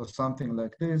something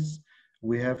like this.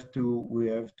 We have to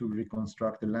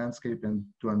reconstruct the landscape and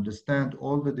to understand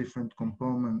all the different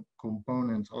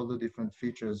components, all the different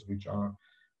features which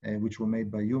were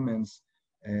made by humans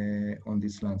on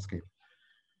this landscape.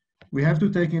 We have to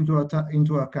take into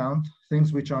account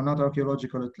things which are not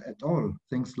archaeological at all,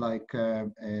 things like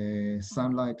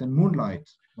sunlight and moonlight,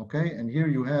 okay? And here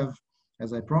you have,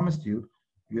 as I promised you,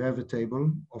 you have a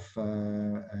table of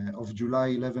July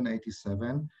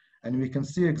 1187, and we can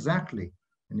see exactly,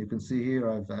 and you can see here,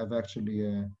 I've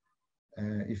actually,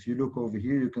 if you look over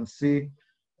here, you can see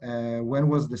when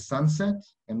was the sunset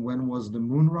and when was the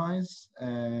moonrise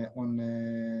on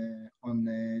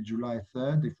July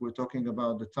 3rd. If we're talking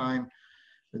about the time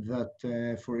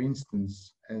that, for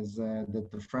instance, that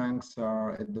the Franks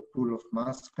are at the pool of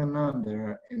Maskana, and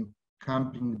they're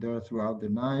encamping there throughout the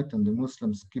night, and the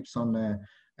Muslims keeps on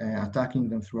attacking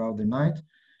them throughout the night.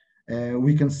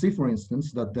 We can see, for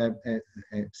instance, that the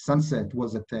sunset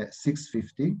was at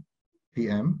 6:50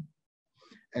 p.m.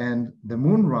 and the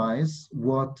moonrise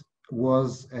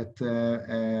was at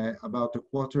about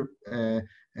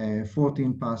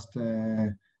 14 past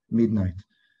midnight.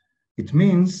 It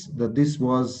means that this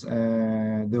was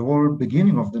the whole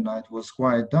beginning of the night was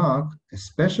quite dark,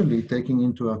 especially taking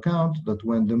into account that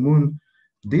when the moon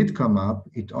did come up,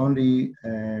 it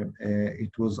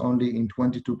was only in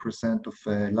 22% of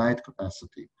light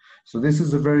capacity. So this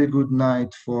is a very good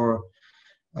night for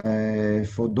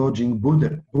dodging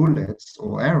bullets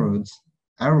or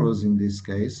arrows in this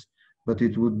case, but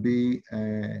it would be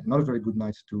not a very good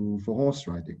night for horse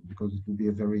riding, because it would be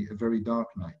a very dark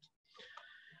night.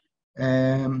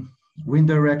 Wind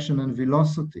direction and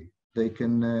velocity. they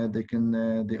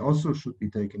also should be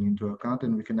taken into account,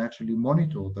 and we can actually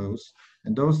monitor those.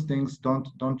 And those things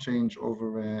don't change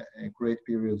over great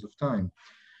periods of time,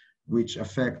 which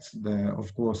affects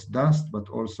of course, dust, but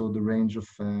also the range of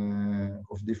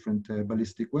different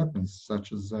ballistic weapons,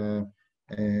 such as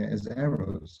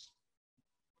arrows.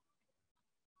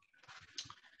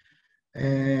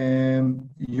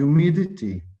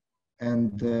 Humidity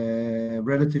and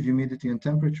relative humidity and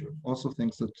temperature, also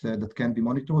things that can be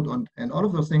monitored on, and all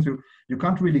of those things you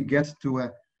can't really get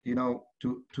to to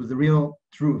the real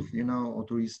truth, or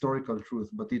to historical truth,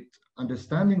 but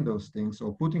understanding those things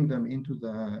or putting them into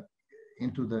the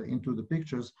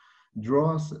pictures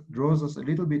draws us a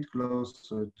little bit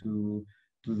closer to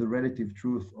the relative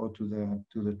truth, or to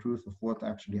the truth of what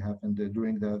actually happened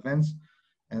during the events.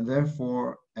 And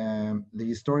therefore, the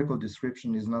historical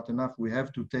description is not enough. We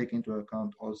have to take into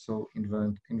account also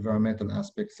environmental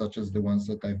aspects, such as the ones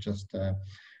that I've just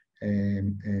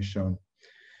shown.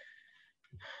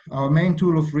 Our main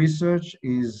tool of research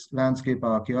is landscape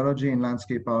archaeology. In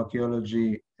landscape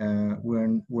archaeology,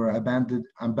 we're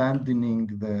abandoning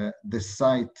the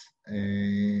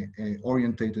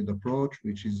site-orientated approach,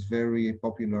 which is very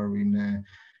popular in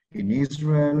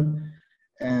Israel.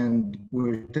 And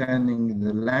we're turning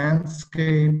the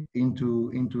landscape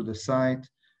into the site,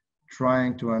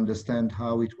 trying to understand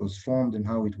how it was formed and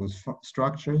how it was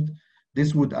structured.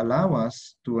 This would allow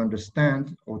us to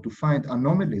understand or to find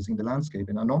anomalies in the landscape,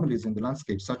 and anomalies in the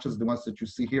landscape, such as the ones that you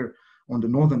see here on the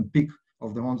northern peak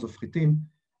of the Horns of Hattin.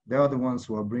 They are the ones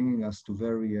who are bringing us to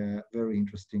very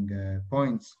interesting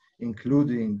points,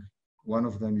 including one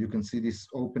of them. You can see this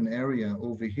open area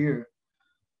over here,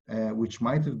 which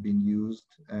might have been used.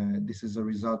 This is a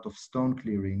result of stone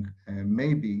clearing,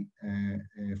 maybe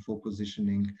for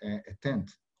positioning a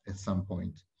tent at some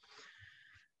point.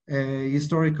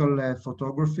 Historical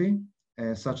photography,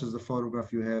 such as the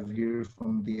photograph you have here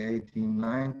from the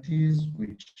 1890s,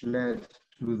 which led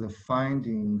to the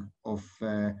finding of,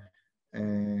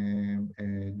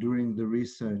 during the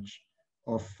research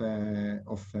of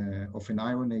an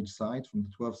Iron Age site from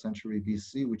the 12th century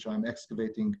BC, which I'm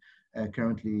excavating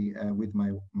currently with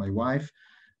my wife,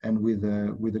 and with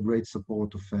the great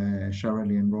support of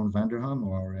Shirley and Ron Vanderham,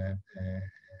 who are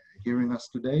hearing us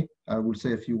today. I will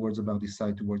say a few words about this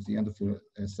site towards the end of the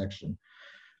section,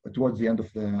 towards the end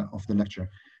of the lecture.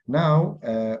 Now,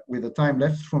 with the time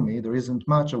left for me, there isn't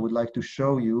much. I would like to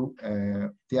show you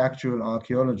the actual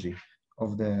archaeology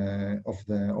of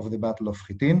the Battle of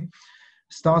Hattin,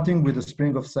 starting with the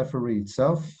Spring of Sephiri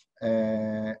itself.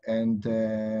 And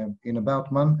in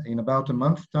about a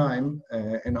month's time,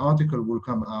 an article will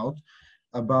come out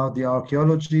about the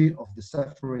archaeology of the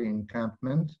Sephiri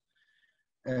encampment.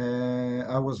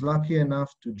 I was lucky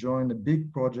enough to join a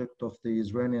big project of the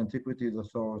Israeli Antiquities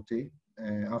Authority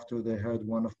after they heard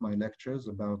one of my lectures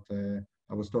about,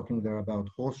 I was talking there about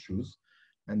horseshoes,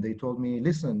 and they told me,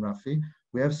 listen, Rafi,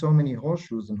 we have so many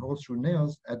horseshoes and horseshoe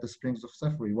nails at the Springs of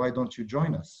Sephiri. Why don't you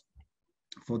join us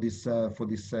for this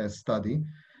study?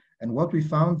 And what we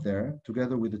found there,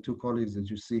 together with the two colleagues that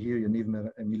you see here, Yaniv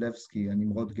Milevsky and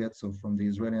Nimrod Getzo from the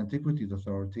Israeli Antiquities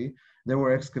Authority, they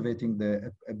were excavating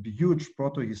a huge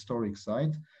proto-historic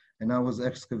site, and I was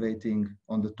excavating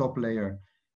on the top layer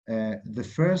the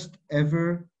first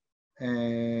ever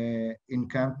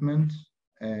encampment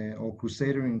or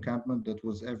Crusader encampment that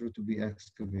was ever to be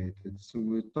excavated. So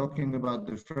we're talking about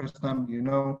the first time,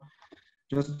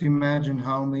 just imagine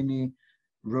how many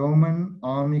Roman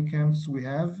army camps we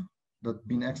have that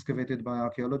been excavated by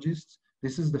archaeologists.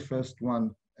 This is the first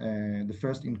one, the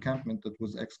first encampment that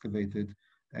was excavated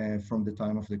from the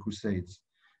time of the Crusades.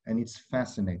 And it's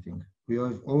fascinating. We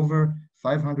have over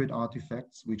 500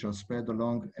 artifacts which are spread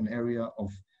along an area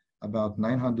of about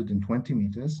 920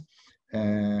 meters.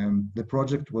 The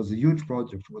project was a huge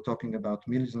project. We're talking about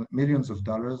millions of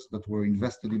dollars that were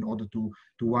invested in order to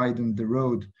widen the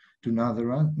road to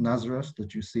Nazareth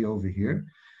that you see over here.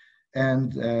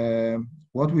 And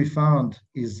what we found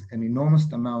is an enormous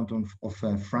amount of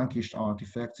Frankish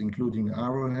artifacts, including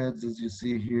arrowheads, as you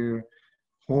see here,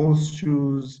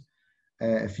 horseshoes,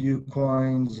 a few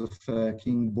coins of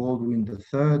King Baldwin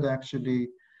III, actually.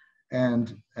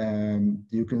 And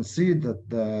you can see that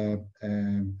the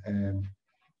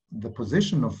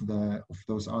position of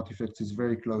those artifacts is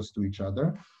very close to each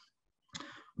other.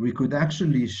 We could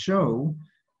actually show,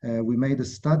 we made a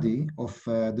study of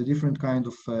the different kind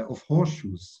of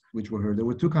horseshoes which were here. There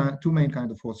were two main kind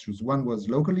of horseshoes. One was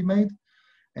locally made,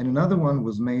 and another one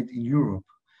was made in Europe.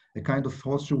 A kind of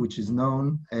horseshoe which is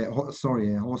known, a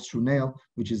horseshoe nail,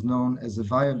 which is known as a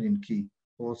violin key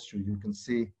horseshoe. You can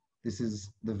see this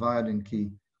is the violin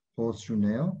key horseshoe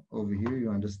nail. Over here, you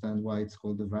understand why it's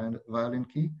called the violin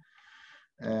key.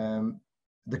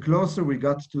 The closer we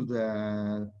got to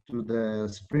the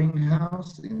spring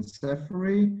house in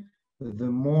Sephri,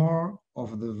 the more of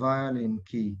the violin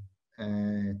key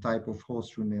type of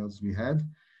horseshoe nails we had.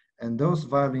 And those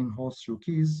violin horseshoe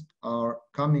keys are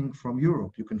coming from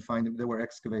Europe. You can find them, they were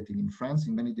excavating in France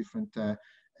in many different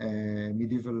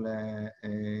medieval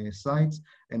sites,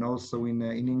 and also in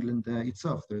England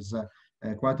itself. There's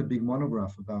quite a big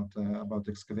monograph about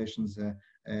excavations,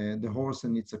 the horse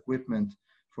and its equipment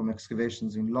from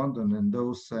excavations in London, and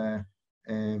those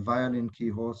violin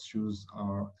key horseshoes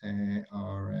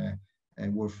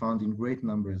were found in great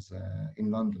numbers in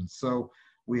London. So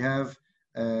we have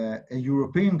a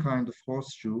European kind of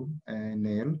horseshoe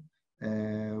nail,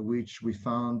 which we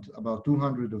found about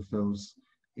 200 of those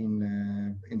in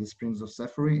the springs of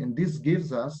Sephri, and this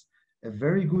gives us a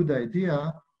very good idea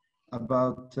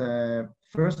about,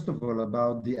 first of all,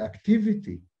 about the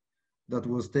activity that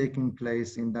was taking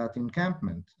place in that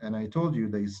encampment. And I told you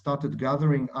they started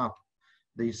gathering up.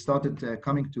 They started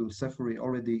coming to Sephri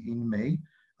already in May,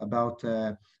 about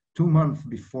 2 months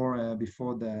before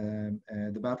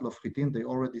the Battle of Hattin. They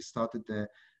already started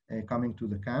coming to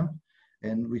the camp.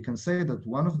 And we can say that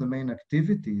one of the main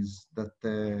activities that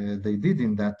they did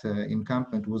in that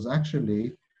encampment was actually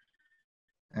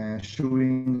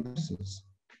shoeing horses.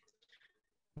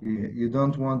 You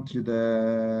don't want your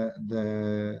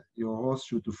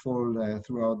horseshoe to fall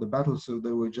throughout the battle, so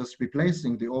they were just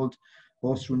replacing the old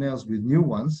horseshoe nails with new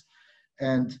ones.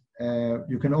 And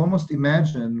you can almost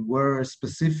imagine where a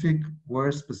specific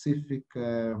horse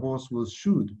was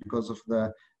shoed, because of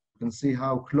you can see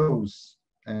how close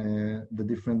the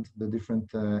different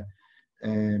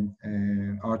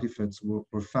artifacts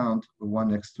were found one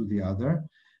next to the other.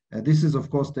 This is, of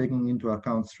course, taking into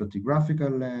account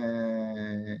stratigraphical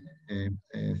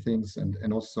things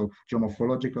and also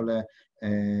geomorphological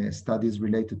studies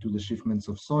related to the shifts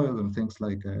of soil and things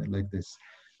like this.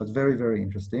 But very, very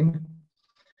interesting.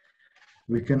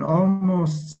 We can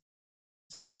almost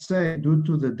say, due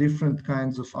to the different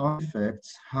kinds of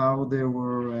artifacts, how they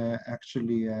were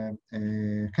actually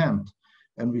camped.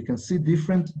 And we can see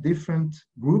different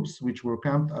groups which were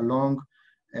camped along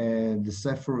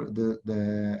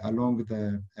along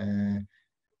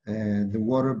the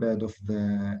waterbed of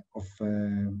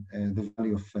the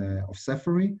valley of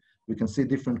Sephri. We can see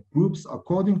different groups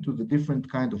according to the different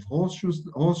kind of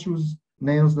horseshoes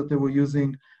nails that they were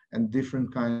using, and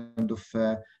different kind of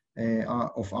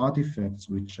artifacts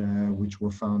which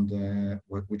were found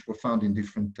in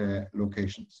different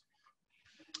locations.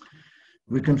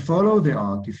 We can follow the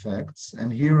artifacts,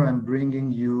 and here I'm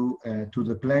bringing you to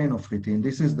the plain of Hattin.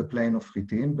 This is the plain of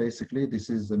Hattin. Basically, this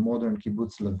is the modern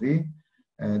Kibbutz Lavi.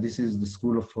 This is the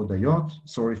school of Hodayot.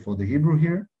 Sorry for the Hebrew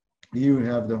here. Here we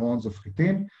have the horns of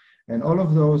Hattin, and all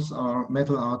of those are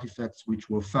metal artifacts which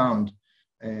were found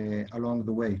along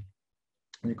the way.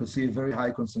 And you can see a very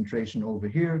high concentration over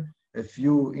here. A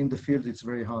few in the field, it's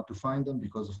very hard to find them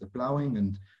because of the plowing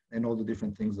and all the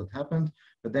different things that happened.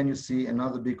 But then you see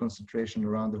another big concentration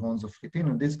around the horns of Hattin,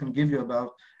 and this can give you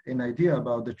an idea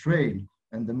about the trail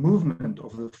and the movement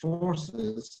of the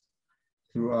forces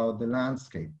throughout the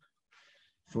landscape.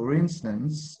 For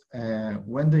instance,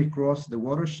 when they cross the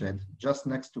watershed just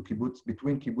next to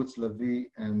between Kibbutz Lavi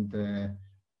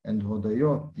and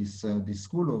Hodayot, this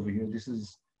school over here, this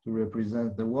is to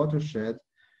represent the watershed.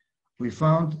 We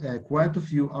found quite a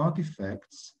few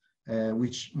artifacts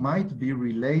which might be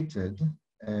related.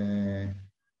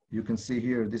 You can see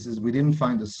here, we didn't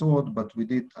find a sword, but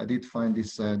I did find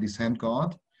this hand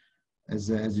guard,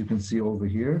 as you can see over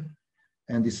here,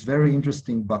 and this very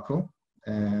interesting buckle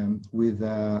with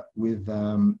a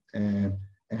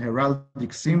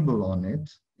heraldic symbol on it.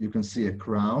 You can see a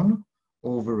crown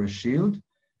over a shield,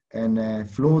 and a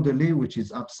fleur-de-lis, which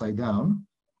is upside down.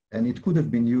 And it could have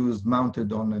been used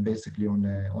mounted on basically on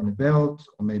a belt,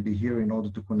 or maybe here in order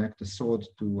to connect a sword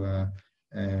to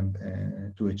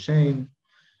a chain.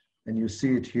 And you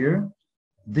see it here.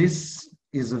 This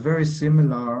is a very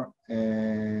similar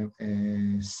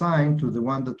sign to the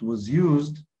one that was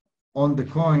used on the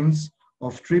coins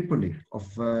of Tripoli,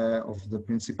 of the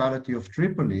Principality of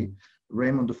Tripoli.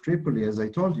 Raymond of Tripoli, as I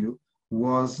told you,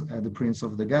 was the Prince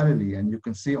of the Galilee. And you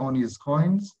can see on his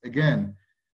coins, again,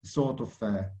 sort of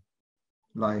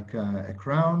like a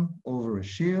crown over a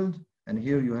shield. And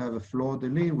here you have a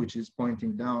fleur-de-lis, which is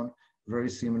pointing down, very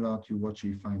similar to what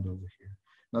you find over here.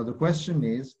 Now the question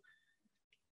is,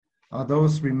 are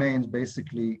those remains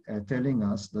basically telling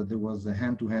us that there was a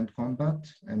hand-to-hand combat?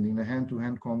 And in a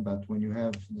hand-to-hand combat, when you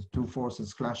have the two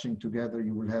forces clashing together,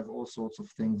 you will have all sorts of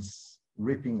things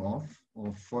ripping off.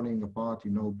 or falling apart,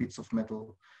 bits of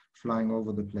metal flying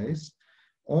over the place?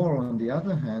 Or on the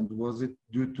other hand, was it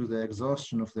due to the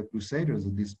exhaustion of the Crusaders?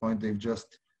 At this point, they've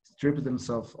just stripped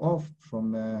themselves off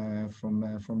from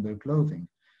their clothing.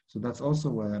 So that's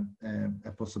also a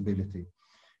possibility.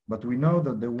 But we know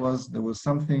that there was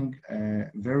something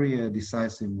very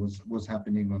decisive was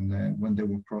happening when they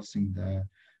were crossing the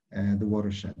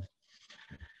watershed.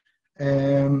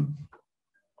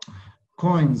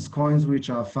 Coins which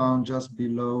are found just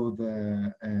below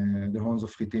the horns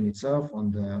of Hattin itself,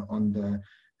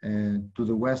 to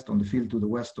the west, on the field to the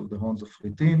west of the horns of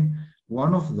Hattin.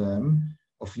 One of them,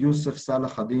 of Yusuf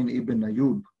Salah ad-Din ibn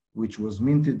Ayyub, which was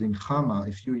minted in Hama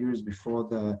a few years before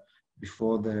the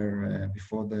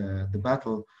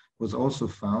battle, was also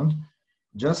found,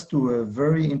 just to a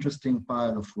very interesting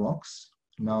pile of rocks.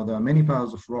 Now there are many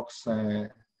piles of rocks on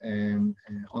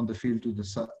the field to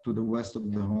the west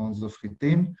of the horns of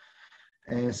Hattin.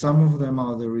 Some of them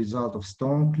are the result of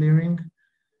storm clearing.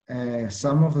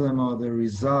 Some of them are the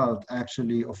result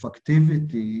actually of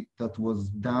activity that was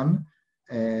done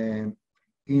in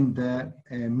the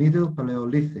Middle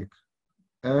Paleolithic.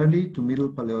 Early to Middle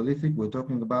Paleolithic, we're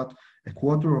talking about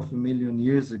 250,000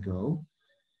 years ago.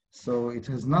 So it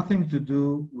has nothing to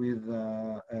do with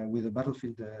the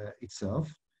battlefield itself.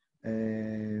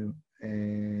 And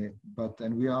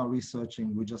we are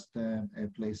researching. We just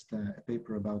placed a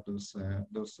paper about those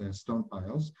stone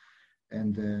piles,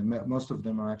 and most of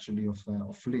them are actually of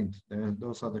flint.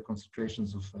 Those are the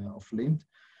concentrations of flint.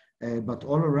 But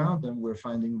all around them, we're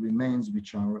finding remains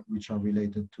which are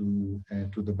related to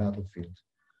the battlefield.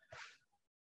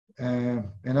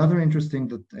 Another interesting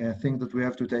thing that we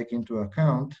have to take into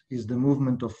account is the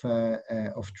movement of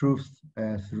troops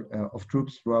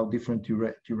throughout different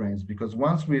terrains. Because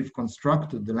once we've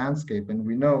constructed the landscape and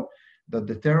we know that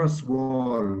the terrace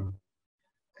wall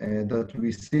that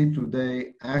we see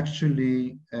today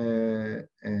actually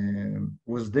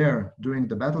was there during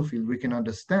the battlefield, we can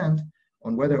understand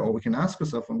on whether, or we can ask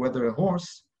ourselves on whether a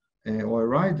horse or a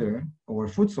rider or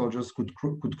foot soldiers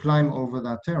could climb over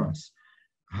that terrace.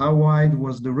 How wide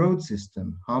was the road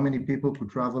system? How many people could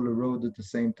travel a road at the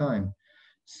same time?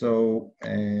 So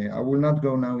I will not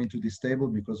go now into this table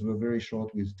because we're very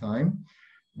short with time,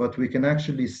 but we can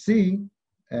actually see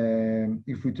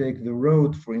if we take the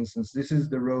road, for instance, this is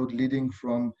the road leading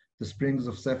from the springs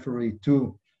of Sephiri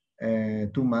to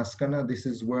Maskana. This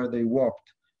is where they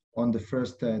walked on the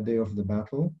first day of the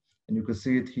battle, and you can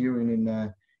see it here in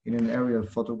an aerial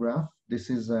photograph. This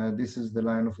is the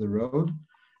line of the road.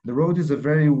 The road is a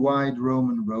very wide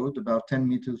Roman road, about 10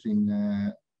 meters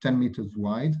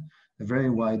wide, a very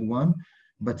wide one,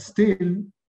 but still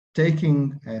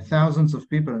taking thousands of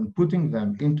people and putting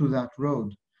them into that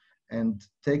road, and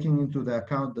taking into the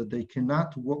account that they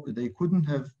couldn't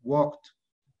have walked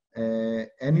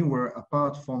anywhere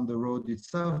apart from the road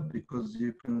itself, because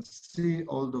you can see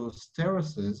all those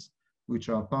terraces, which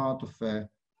are part of a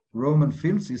Roman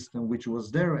field system, which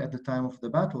was there at the time of the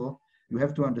battle. You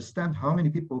have to understand how many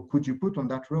people could you put on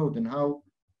that road, and how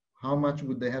much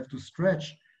would they have to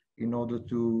stretch in order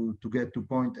to get to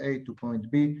point A to point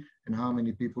B, and how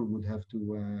many people would have to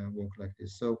walk like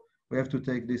this. So we have to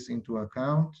take this into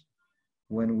account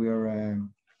when we're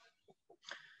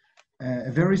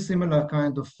a very similar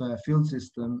kind of field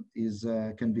system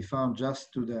can be found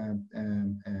just to the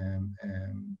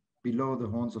below the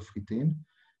horns of Hattin,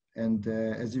 and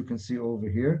as you can see over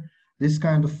here, this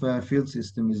kind of field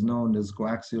system is known as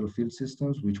coaxial field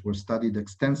systems, which were studied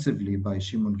extensively by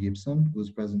Shimon Gibson,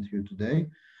 who's present here today.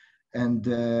 And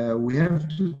we have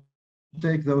to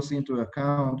take those into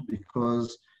account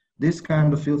because this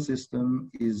kind of field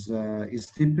system is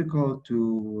typical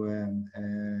to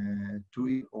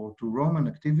Roman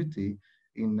activity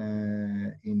in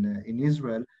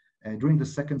Israel during the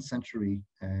second century.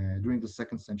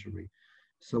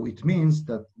 So it means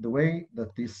that the way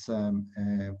that this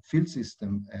field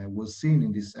system was seen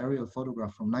in this aerial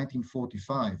photograph from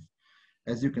 1945,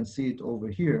 as you can see it over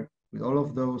here, with all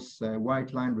of those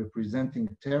white lines representing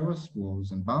terrace walls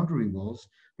and boundary walls,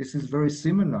 this is very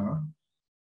similar.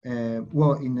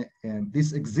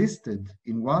 This existed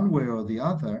in one way or the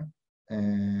other,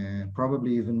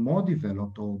 probably even more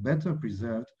developed or better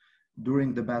preserved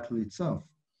during the battle itself.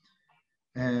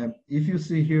 If you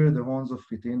see here the horns of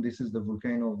Hattin, this is the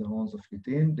volcano of the horns of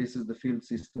Hattin. This is the field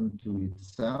system to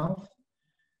itself.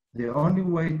 The only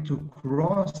way to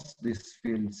cross this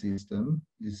field system,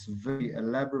 this very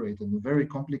elaborate and very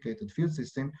complicated field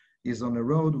system, is on a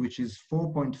road which is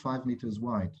 4.5 meters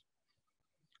wide.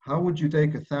 How would you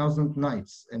take 1,000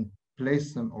 knights and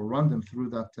place them or run them through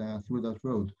that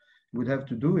road? You would have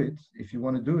to do it. If you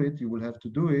want to do it, you will have to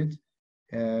do it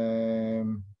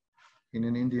in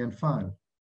an Indian file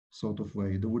sort of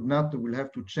way. They will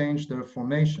have to change their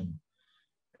formation.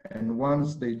 And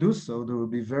once they do so, they will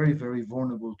be very, very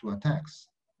vulnerable to attacks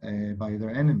by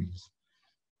their enemies.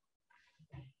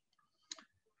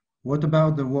 What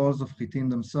about the walls of Hattin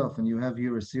themselves? And you have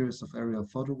here a series of aerial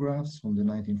photographs from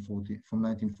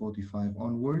 1945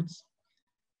 onwards.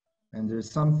 And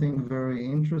there's something very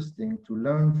interesting to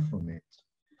learn from it.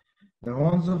 The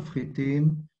horns of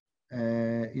Hattin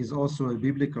is also a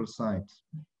biblical site.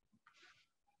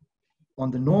 On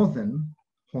the northern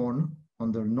horn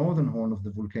of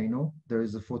the volcano, there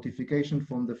is a fortification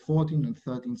from the 14th and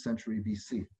 13th century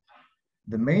BC.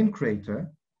 The main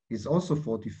crater is also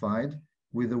fortified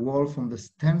with a wall from the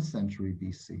 10th century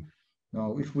BC.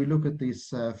 Now, if we look at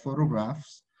these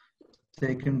photographs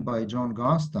taken by John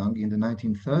Garstang in the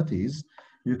 1930s,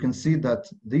 you can see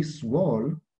that this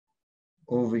wall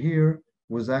over here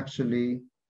was actually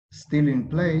still in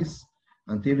place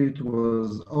until it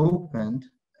was opened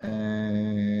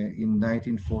in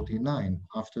 1949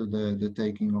 after the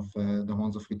taking of the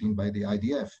horns of Hattin by the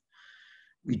IDF.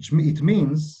 It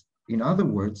means, in other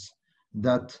words,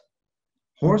 that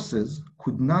horses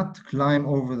could not climb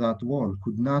over that wall,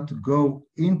 could not go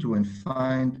into and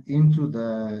find into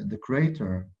the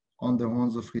crater on the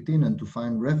horns of Hattin and to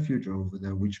find refuge over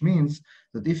there, which means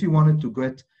that if you wanted to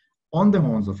get on the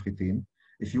horns of Hattin,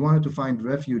 if you wanted to find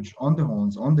refuge on the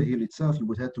horns, on the hill itself, you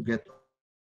would have to get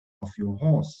off your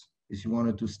horse. If you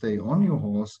wanted to stay on your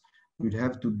horse, you'd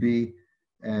have to be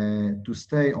to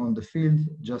stay on the field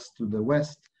just to the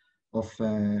west of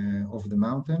the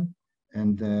mountain,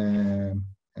 and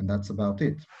that's about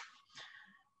it.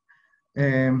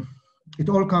 It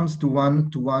all comes to one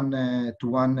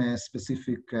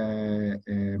specific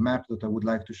map that I would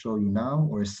like to show you now,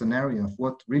 or a scenario of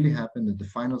what really happened at the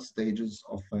final stages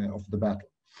of the battle.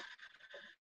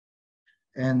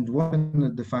 And what happened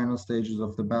at the final stages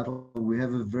of the battle, we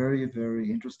have a very,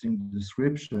 very interesting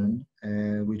description,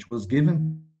 which was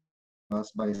given to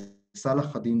us by Salah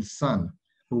ad-Din's son,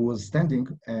 who was standing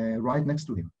right next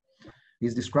to him.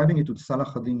 He's describing it to the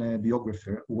Salah ad-Din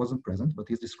biographer, who wasn't present, but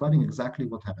he's describing exactly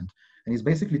what happened. And he's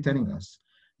basically telling us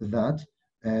that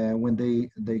when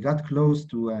they got close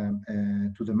to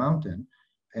the mountain,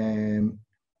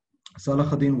 Salah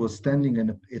ad-Din was standing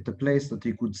at a place that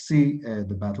he could see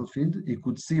the battlefield. He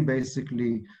could see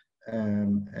basically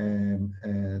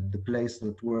the place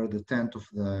that where the tent of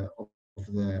the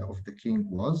king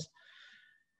was.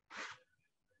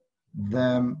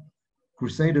 The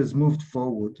Crusaders moved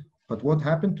forward, but what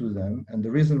happened to them, and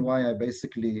the reason why I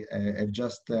basically have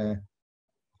just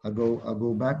I'll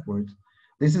go backward.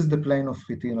 This is the plain of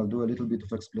Hattin. I'll do a little bit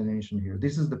of explanation here.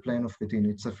 This is the plain of Hattin.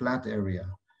 It's a flat area.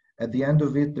 At the end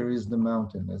of it, there is the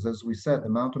mountain. As we said, the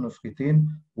mountain of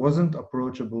Hattin wasn't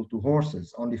approachable to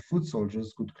horses. Only foot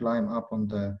soldiers could climb up on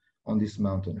this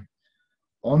mountain.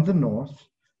 On the north,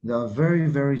 there are very,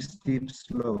 very steep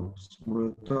slopes.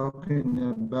 We're talking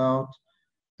about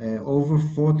over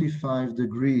 45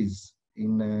 degrees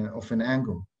of an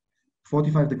angle.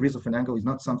 45 degrees of an angle is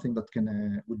not something that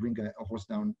would bring a horse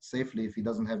down safely if he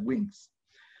doesn't have wings.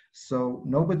 So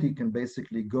nobody can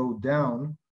basically go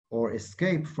down or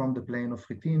escape from the plain of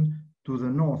Hattin to the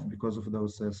north because of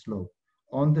those slopes.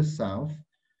 On the south,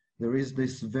 there is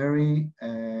this very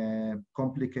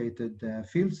complicated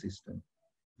field system,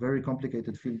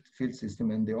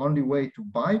 and the only way to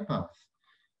bypass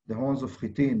the horns of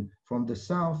Hattin from the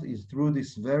south is through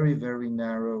this very, very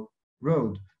narrow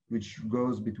road, which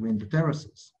goes between the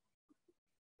terraces.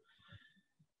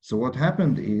 So what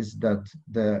happened is that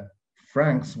the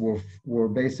Franks were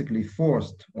basically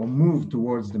forced or moved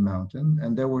towards the mountain,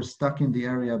 and they were stuck in the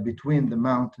area between the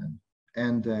mountain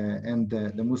and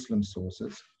the Muslim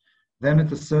sources. Then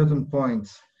at a certain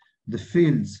point, the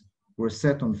fields were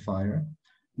set on fire.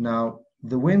 Now,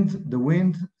 the wind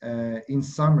in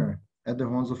summer at the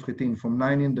horns of Hattin from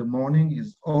 9 in the morning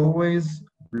is always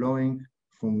blowing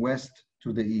from west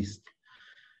to the east,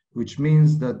 which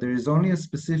means that there is only a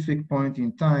specific point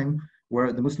in time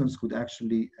where the Muslims could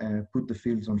actually put the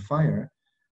fields on fire.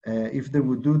 If they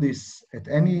would do this at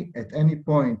any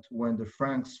point when the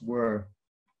Franks were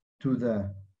to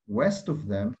the west of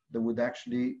them, they would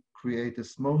actually create a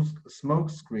smoke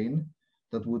screen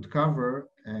that would cover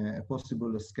a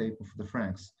possible escape of the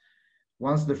Franks.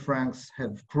 Once the Franks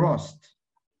have crossed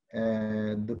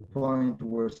the point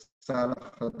where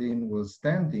Salah ad-Din was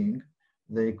standing,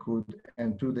 they could,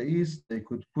 and to the east, they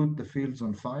could put the fields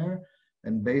on fire,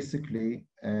 and basically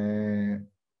the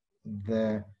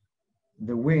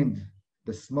wind,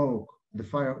 the smoke, the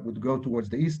fire would go towards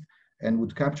the east and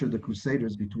would capture the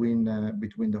Crusaders between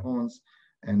the horns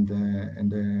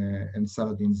and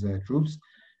Saladin's troops,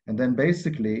 and then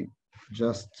basically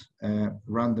just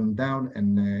run them down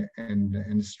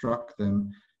and struck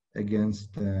them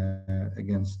against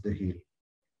the hill.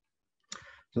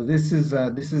 So this is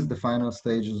the final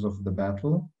stages of the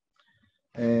battle,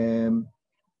 and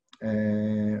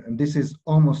this is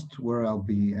almost where I'll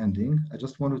be ending. I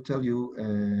just want to tell you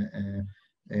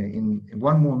in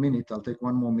one more minute, I'll take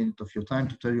one more minute of your time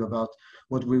to tell you about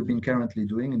what we've been currently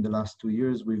doing in the last 2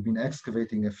 years. We've been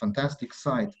excavating a fantastic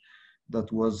site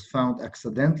that was found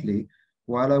accidentally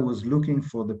while I was looking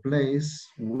for the place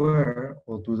where,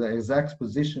 or to the exact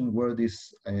position where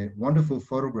this wonderful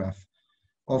photograph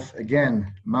of,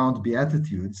 again, Mount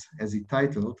Beatitudes, as he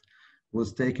titled,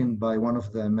 was taken by one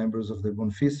of the members of the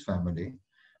Bonfils family.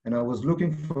 And I was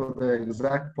looking for the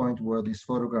exact point where this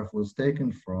photograph was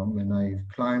taken from, and I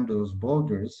climbed those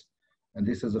boulders. And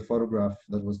this is a photograph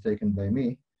that was taken by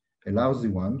me, a lousy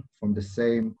one, from the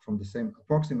same,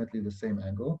 approximately the same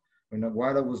angle. And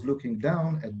while I was looking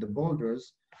down at the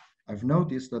boulders, I've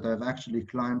noticed that I've actually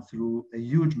climbed through a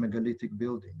huge megalithic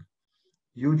building.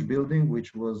 Huge building,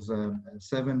 which was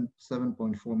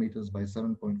 7.4 meters by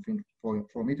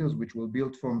 7.4 meters, which was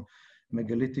built from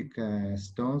megalithic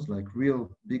stones, like real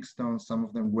big stones. Some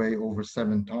of them weigh over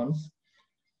 7 tons.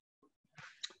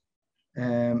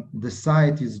 The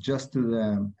site is just to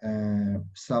the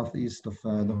southeast of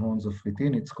the horns of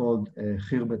Hattin. It's called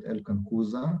Khirbet El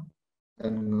Kankuza.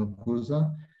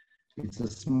 It's a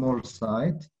small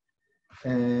site,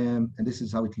 and this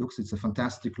is how it looks. It's a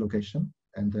fantastic location.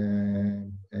 And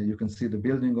you can see the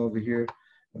building over here.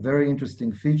 Very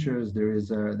interesting features. There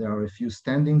are a few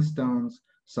standing stones.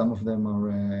 Some of them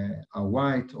are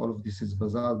white. All of this is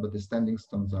basalt, but the standing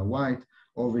stones are white.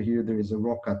 Over here, there is a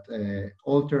rock-cut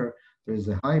altar. There is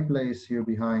a high place here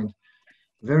behind.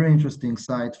 Very interesting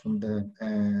site from the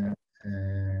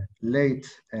late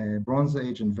Bronze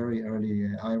Age and very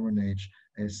early Iron Age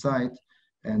site.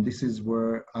 And this is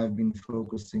where I've been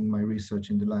focusing my research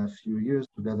in the last few years,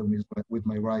 together with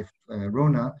my wife,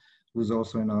 Rona, who's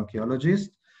also an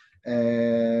archaeologist.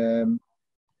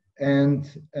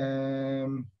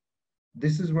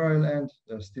 This is where I'll end.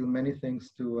 There's still many things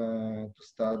to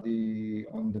study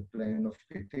on the plain of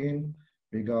Hattin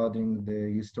regarding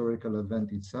the historical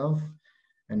event itself,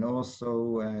 and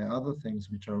also other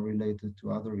things which are related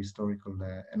to other historical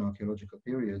and archaeological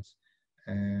periods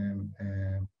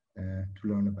to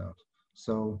learn about.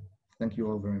 So thank you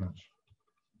all very much.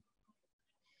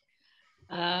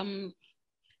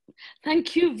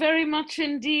 Thank you very much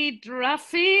indeed,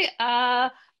 Rafi.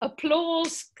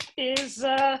 Applause is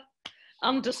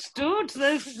understood.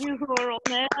 Those of you who are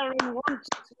on air and want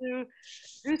to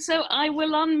do so, I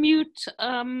will unmute.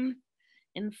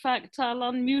 In fact, I'll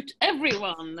unmute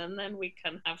everyone, and then we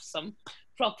can have some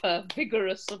proper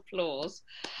vigorous applause.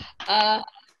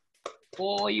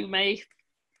 Or you may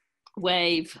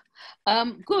wave.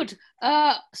 Good.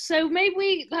 So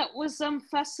maybe that was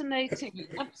fascinating,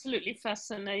 absolutely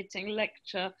fascinating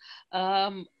lecture.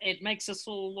 It makes us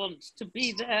all want to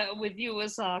be there with you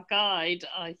as our guide,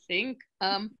 I think.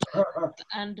 And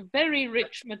very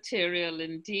rich material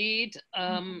indeed.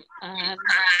 And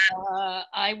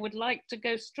I would like to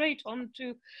go straight on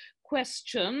to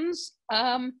questions.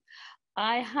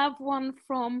 I have one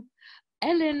from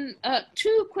Ellen,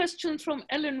 2 questions from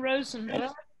Ellen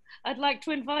Rosenberg. I'd like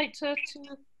to invite her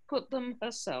to put them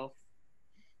herself.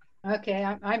 Okay,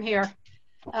 I'm here.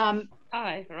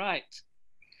 Hi, right.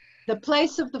 The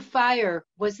place of the fire,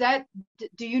 was that,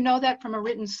 do you know that from a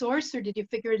written source, or did you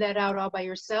figure that out all by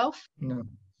yourself? No.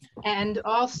 And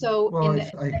also, well, in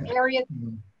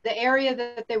the area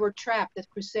that they were trapped, the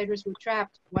Crusaders were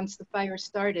trapped once the fire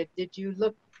started, did you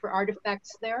look for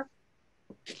artifacts there?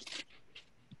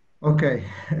 Okay,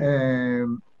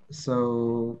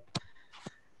 so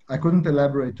I couldn't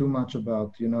elaborate too much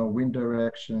about, wind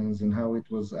directions and how it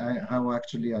was, how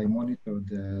actually I monitored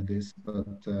this, but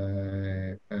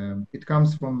it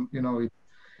comes from,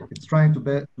 it's trying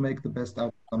to make the best out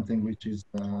of something which is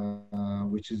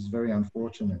very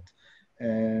unfortunate.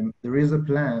 There is a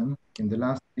plan in the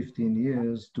last 15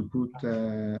 years to put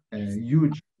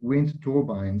huge wind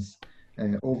turbines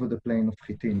over the plain of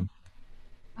Hattin.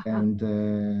 And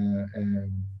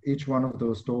each one of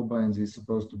those turbines is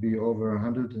supposed to be over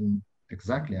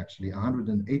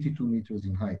 182 meters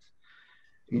in height.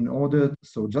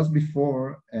 So just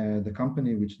before the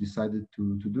company which decided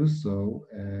to do so,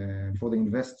 before they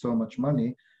invest so much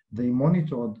money, they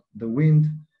monitored the wind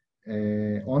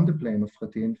on the plain of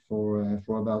Hattin for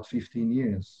about 15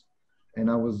 years.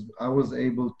 And I was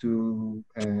able to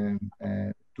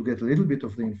get a little bit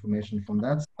of the information from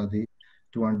that study,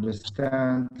 to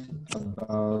understand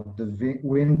about the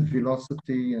wind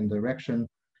velocity and direction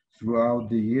throughout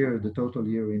the year, the total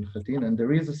year in Hattin. And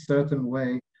there is a certain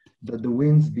way that the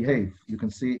winds behave. You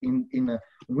can see when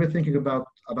we're thinking about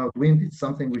wind, it's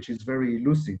something which is very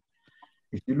elusive.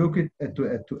 If you look at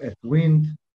wind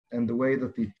and the way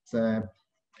that it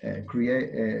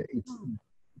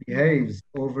behaves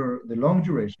over the long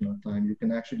duration of time, you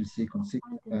can actually see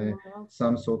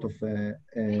some sort of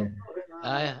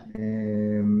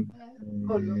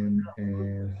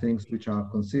things which are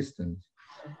consistent.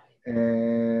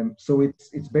 So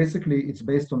it's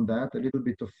based on that, a little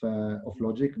bit of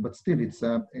logic, but still it's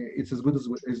as good as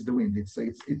the wind.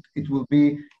 It will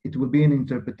be an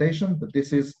interpretation, but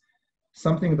this is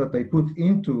something that I put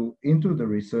into the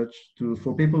research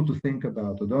for people to think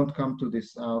about. So don't come to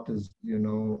this out as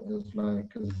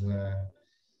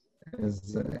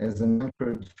as an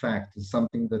anchored fact, as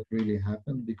something that really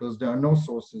happened, because there are no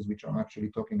sources which are actually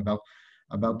talking about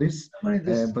this.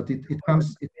 But it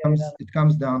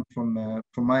comes down from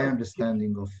my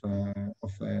understanding of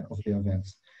the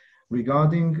events.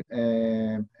 Regarding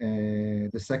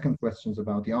the second questions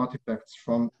about the artifacts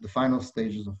from the final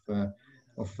stages of the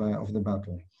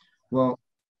battle. Well,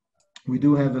 we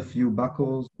do have a few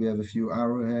buckles, we have a few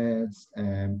arrowheads,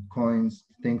 coins,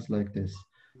 things like this.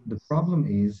 The problem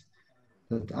is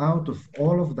that out of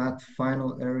all of that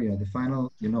final area, the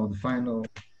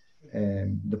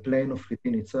plain of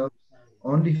Hattin itself,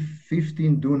 only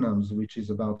 15 dunams, which is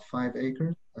about 5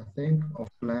 acres, I think, of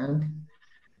land,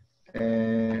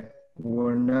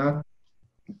 were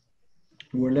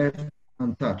left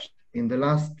untouched. In the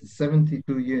last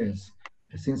 72 years,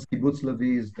 since Kibbutz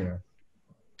Levi is there,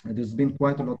 there's been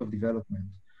quite a lot of development.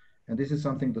 And this is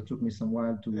something that took me some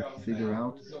while to figure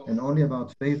out. And only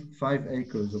about 5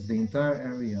 acres of the entire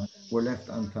area were left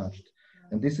untouched.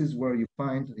 And this is where you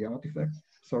find the artifacts,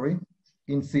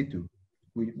 in situ,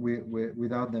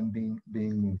 without them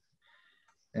being moved.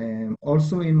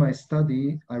 Also in my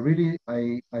study,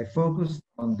 I focused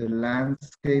on the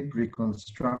landscape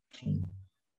reconstruction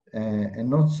and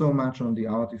not so much on the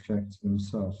artifacts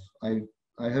themselves.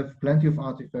 I have plenty of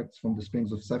artifacts from the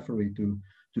springs of Sephri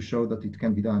to show that it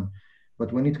can be done.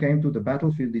 But when it came to the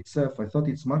battlefield itself, I thought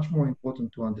it's much more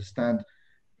important to understand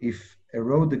if a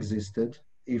road existed,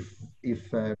 if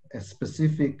a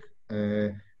specific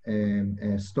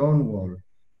stone wall,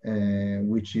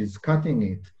 which is cutting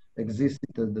it,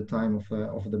 existed at the time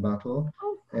of the battle.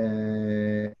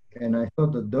 And I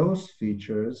thought that those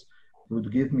features would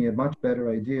give me a much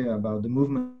better idea about the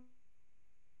movement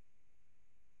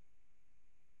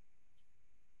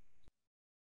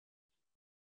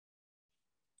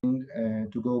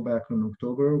to go back in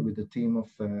October with a team of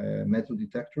metal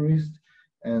detectorists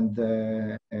and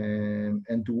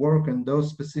to work in those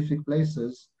specific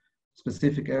places,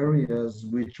 specific areas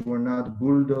which were not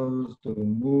bulldozed or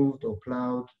moved or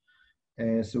plowed,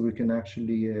 so we can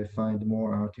actually find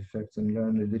more artifacts and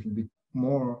learn a little bit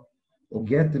more or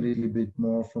get a little bit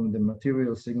more from the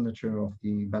material signature of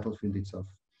the battlefield itself.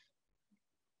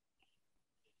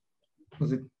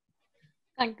 Was it?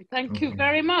 Thank you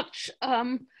very much.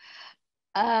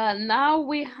 Now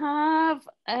we have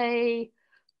a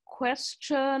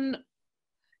question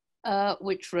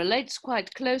which relates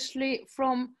quite closely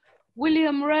from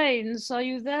William Rains. Are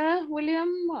you there,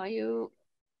 William? Are you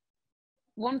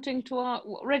wanting to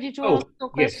ready to ask your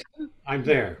question? Yes, I'm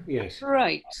there. Yes.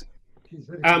 Right.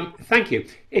 Thank you.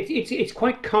 It's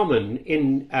quite common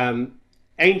in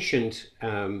ancient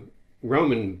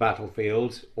Roman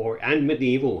battlefields and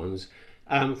medieval ones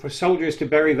for soldiers to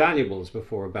bury valuables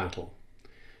before a battle.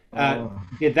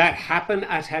 Did that happen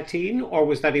at Hattin, or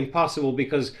was that impossible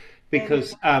because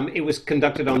it was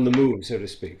conducted on the move, so to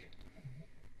speak?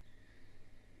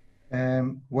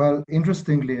 Well,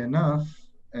 interestingly enough,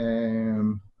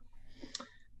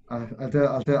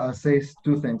 I'll say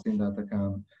two things in that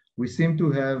account. We seem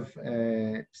to have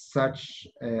such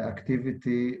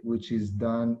activity which is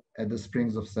done at the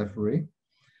springs of Sephri.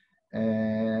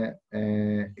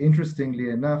 Interestingly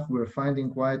enough, we're finding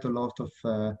quite a lot of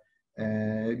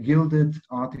gilded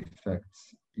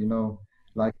artifacts,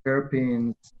 like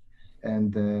hairpins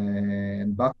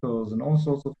and buckles and all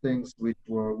sorts of things which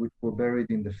were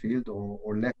buried in the field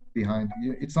or left behind.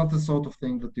 It's not the sort of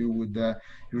thing that you would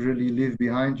usually leave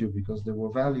behind you because they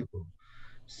were valuable.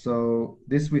 So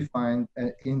this we find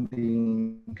in the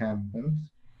encampment.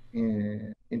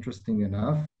 Interesting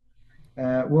enough.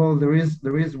 Well, there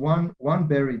is one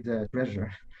buried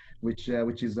treasure, which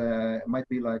is might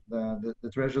be like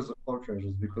the treasures of all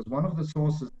treasures, because one of the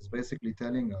sources is basically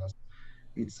telling us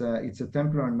it's a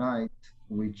Templar knight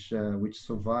which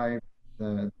survived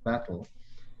the battle,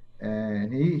 and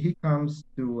and he comes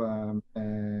to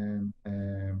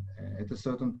at a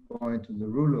certain point to the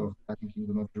ruler of the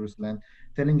Kingdom of Jerusalem,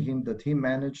 telling him that he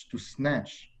managed to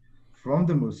snatch from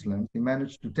the Muslims, he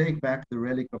managed to take back the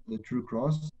relic of the true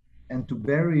cross and to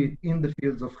bury it in the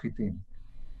fields of Hattin.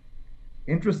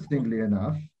 Interestingly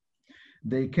enough,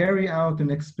 they carry out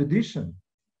an expedition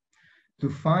to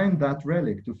find that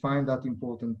relic, to find that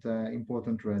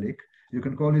important relic. You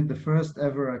can call it the first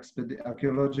ever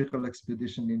archaeological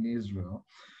expedition in Israel.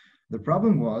 The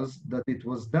problem was that it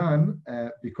was done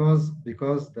because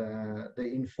the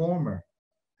informer,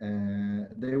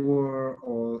 they were,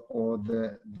 or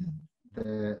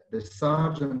the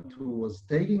sergeant who was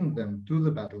taking them to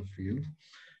the battlefield,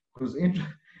 because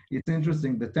it's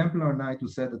interesting, the Templar knight who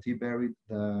said that he buried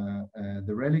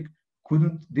the relic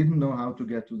didn't know how to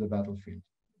get to the battlefield.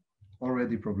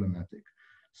 Already problematic.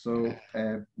 So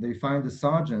they find a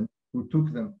sergeant who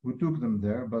took them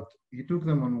there, but he took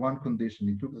them on one condition.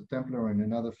 He took the Templar and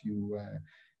another few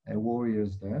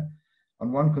warriors there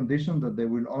on one condition, that they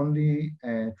will only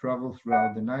travel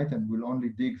throughout the night and will only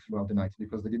dig throughout the night,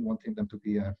 because they didn't want them to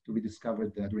be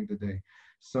discovered during the day.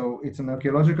 So it's an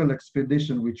archaeological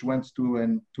expedition which went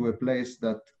to a place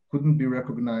that couldn't be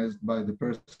recognized by the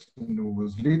person who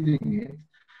was leading it,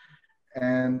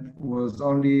 and was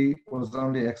only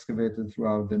excavated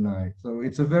throughout the night. So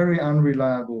it's a very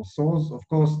unreliable source. Of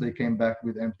course, they came back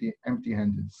with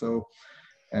empty-handed. So,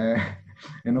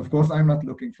 and of course, I'm not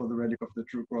looking for the relic of the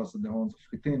true cross and the horns of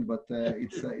Hattin, but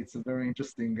it's a very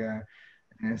interesting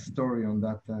story on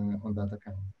that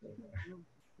account.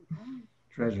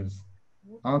 Treasures.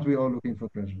 Aren't we all looking for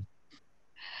treasures?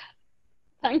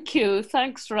 Thank you.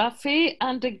 Thanks, Rafi.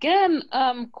 And again,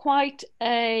 quite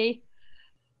a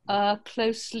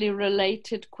closely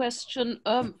related question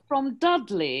from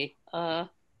Dudley. Are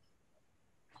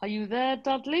you there,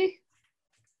 Dudley?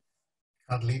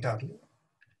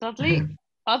 Dudley?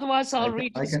 Otherwise, I'll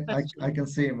read his question. I can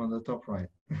see him on the top right.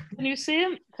 Can you see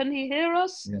him? Can he hear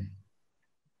us? Yeah.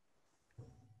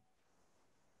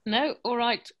 No? All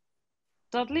right.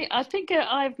 Dudley, I think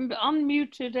I've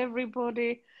unmuted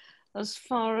everybody as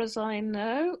far as I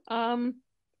know.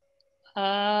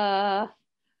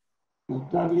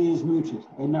 Dudley is muted.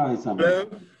 Oh, now he's on. Hello,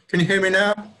 can you hear me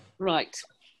now? Right.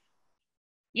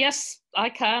 Yes, I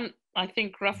can. I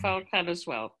think Rafael can as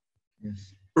well.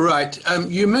 Yes. Right.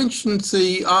 You mentioned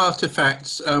the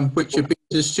artifacts which have been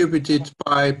distributed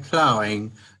by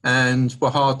ploughing and were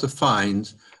hard to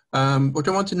find. What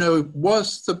I want to know,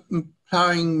 was the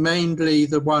ploughing mainly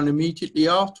the one immediately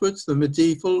afterwards, the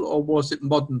medieval, or was it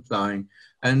modern ploughing?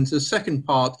 And the second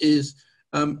part is,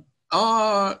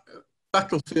 are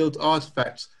battlefield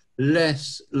artifacts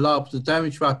less liable to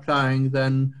damage by ploughing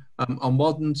than on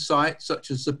modern sites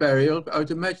such as the burial? I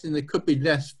would imagine they could be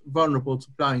less vulnerable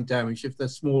to ploughing damage if they're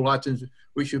small items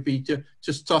which would be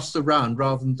just tossed around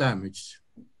rather than damaged.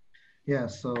 Yeah,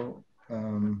 so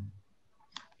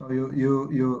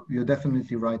you're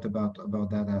definitely right about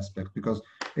that aspect, because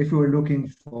if we were looking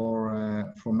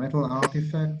for metal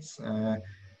artifacts,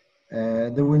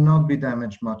 they will not be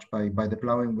damaged much by the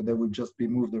ploughing, but they will just be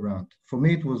moved around. For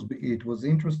me, it was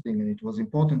interesting and it was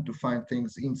important to find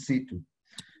things in situ.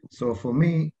 So for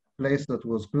me, a place that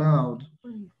was ploughed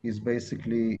is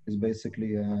basically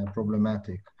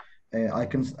problematic. I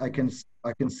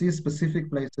can see specific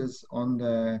places on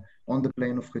the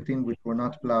plain of Hattin which were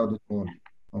not ploughed at all.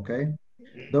 Okay,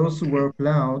 those who were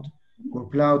ploughed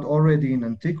already in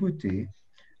antiquity.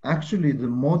 Actually, the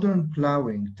modern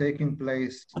ploughing taking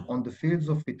place on the fields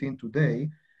of Hattin today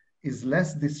is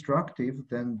less destructive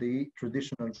than the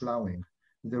traditional ploughing.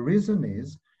 The reason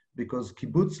is because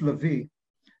Kibbutz Levi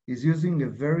is using a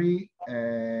very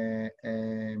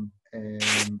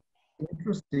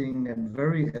interesting and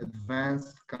very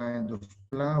advanced kind of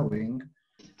ploughing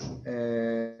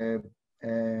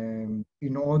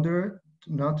in order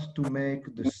not to make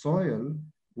the soil,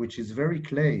 which is very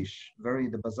clayish,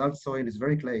 the basalt soil is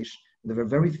very clayish, there's a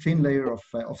very thin layer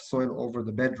of soil over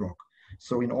the bedrock.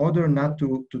 So in order not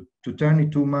to turn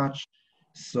it too much,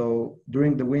 so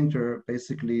during the winter,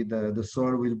 basically the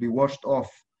soil will be washed off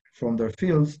from their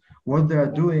fields. What they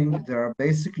are doing, they are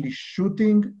basically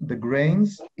shooting the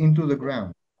grains into the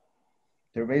ground.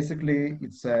 They're basically,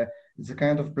 it's a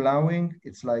kind of ploughing.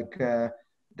 It's like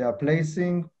they're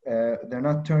placing, they're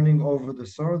not turning over the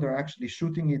soil, they're actually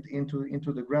shooting it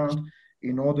into the ground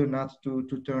in order not to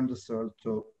turn the soil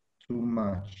too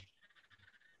much.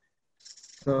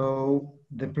 So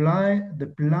the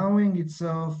ploughing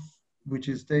itself, which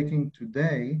is taking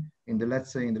today,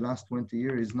 let's say in the last 20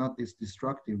 years, is not this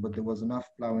destructive, but there was enough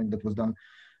ploughing that was done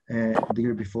the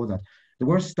year before that. there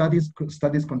were studies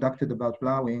conducted about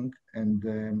plowing, and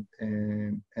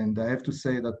I have to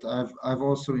say that I've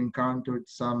also encountered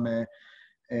some,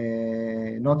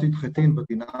 not in Hattin, but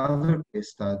in other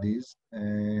case studies.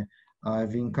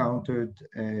 I've encountered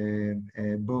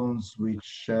bones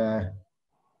which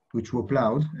were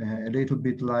plowed, a little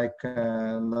bit like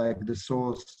the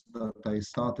source that I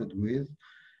started with,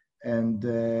 and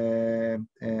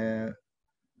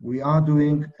we are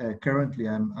doing currently.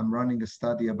 I'm running a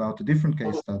study about a different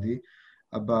case study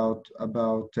about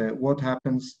what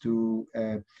happens to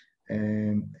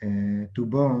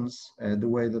bones, the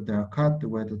way that they are cut, the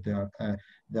way that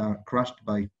they are crushed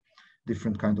by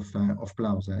different kind of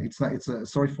plows. It's not. It's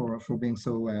sorry for being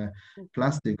so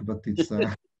plastic, but it's.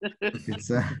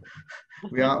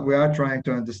 We are trying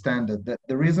to understand that.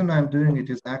 The reason I'm doing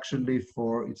it is actually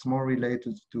it's more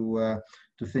related to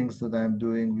things that I'm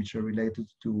doing, which are related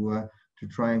to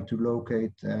trying to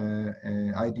locate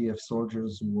IDF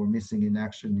soldiers who were missing in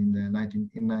action in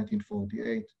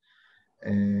 1948,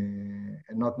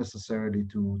 and not necessarily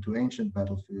to ancient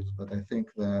battlefields, but I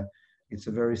think that it's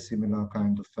a very similar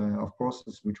kind of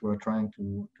process which we're trying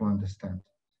to understand.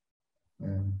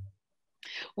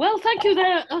 Well, thank you.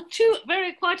 There are two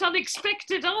quite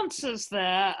unexpected answers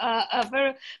there.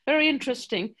 Very, very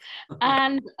interesting.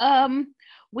 And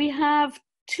we have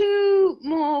two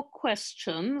more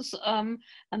questions, and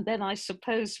then I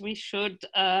suppose we should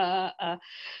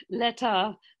let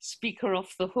our speaker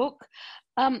off the hook.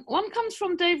 One comes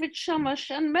from David Shamash,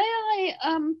 and may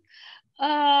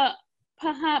I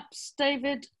perhaps,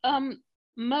 David,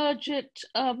 merge it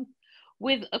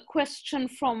with a question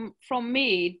from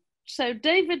me. So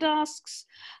David asks,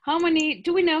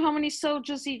 do we know how many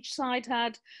soldiers each side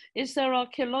had? Is there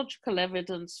archaeological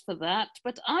evidence for that?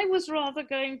 But I was rather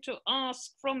going to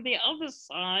ask from the other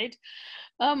side,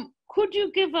 could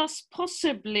you give us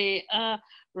possibly,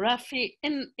 Rafi,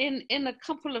 in a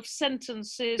couple of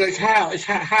sentences? How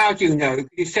do you know?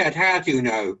 You said, how do you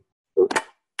know?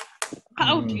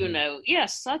 How do you know?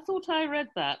 Yes, I thought I read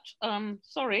that.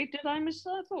 Sorry, did I miss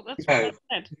that? I thought that's what I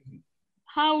said.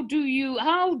 How do you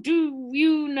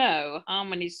know how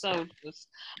many soldiers?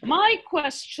 My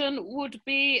question would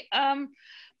be,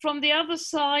 from the other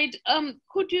side,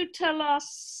 could you tell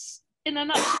us in a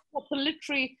nutshell what the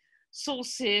literary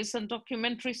sources and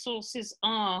documentary sources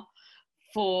are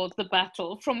for the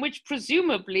battle, from which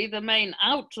presumably the main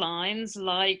outlines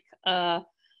like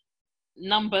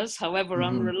numbers, however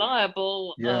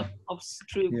unreliable, of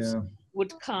troops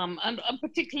would come, and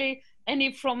particularly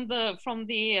any from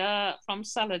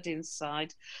Saladin's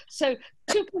side. So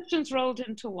two questions rolled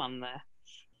into one there.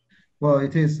 Well,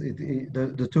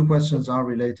 the two questions are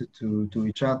related to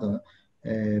each other,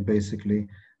 basically.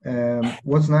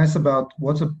 What's nice about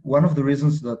one of the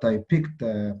reasons that I picked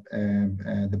the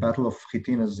Battle of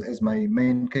Hattin as my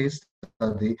main case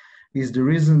study is the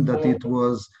reason that it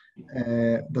was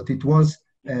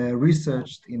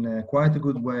researched in quite a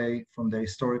good way from the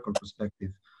historical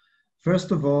perspective.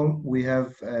 First of all, we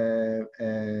have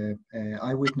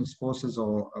eyewitness sources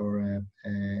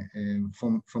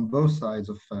from both sides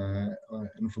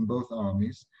and from both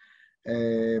armies,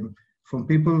 from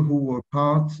people who were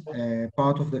part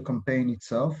of the campaign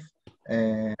itself,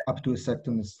 up to a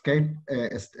certain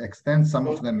extent. Some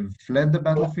of them have fled the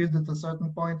battlefield at a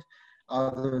certain point.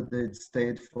 Others they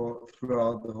stayed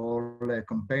throughout the whole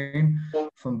campaign.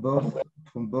 From both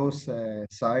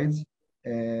sides.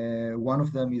 One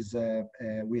of them is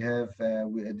we have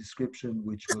a description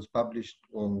which was published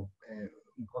or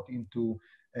got into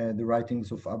the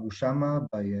writings of Abu Shama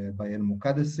by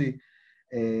al-Muqaddasi,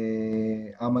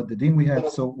 Ahmad ad-Din. We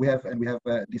have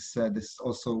this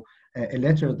also a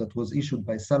letter that was issued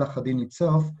by Salah ad-Din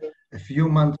itself a few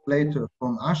months later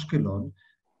from Ashkelon,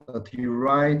 that he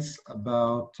writes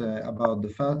about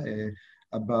the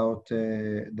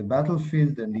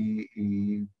battlefield, and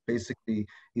he basically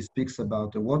speaks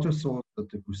about the water source that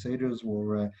the Crusaders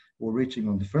were reaching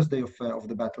on the first day of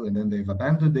the battle, and then they've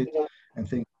abandoned it, and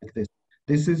things like this.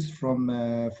 This is from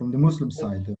the Muslim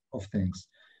side of things.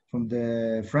 From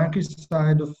the Frankish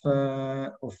side of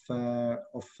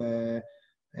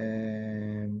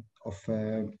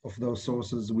those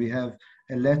sources, we have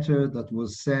a letter that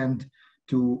was sent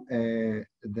to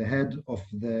the head of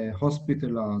the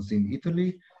hospitallers in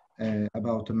Italy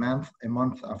about a month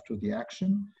after the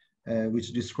action,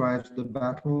 which describes the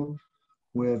battle.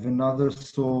 We have another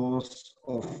source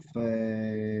of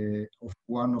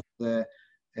one of the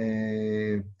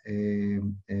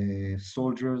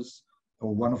soldiers,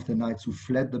 or one of the knights who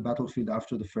fled the battlefield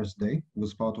after the first day,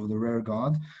 was part of the rear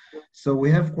guard. So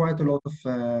we have quite a lot of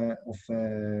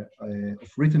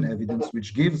written evidence,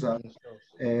 which gives us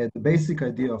the basic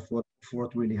idea of what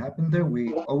what really happened there.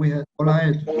 All I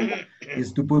had to do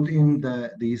is to put in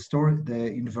the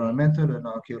environmental and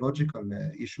archaeological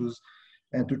issues,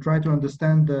 and to try to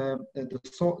understand the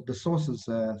sources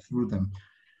through them.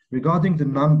 Regarding the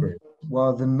numbers,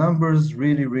 well, the numbers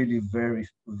really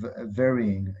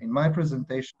varying. In my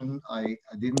presentation, I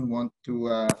didn't want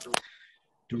to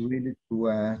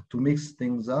mix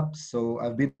things up, so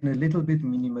I've been a little bit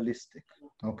minimalistic.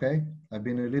 Okay, I've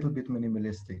been a little bit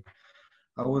minimalistic.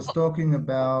 I was talking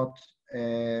about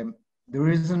there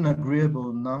is an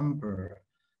agreeable number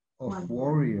of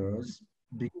warriors,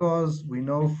 because we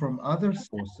know from other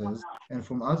sources and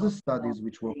from other studies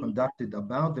which were conducted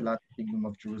about the latter kingdom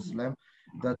of Jerusalem,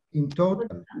 that in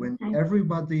total, when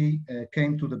everybody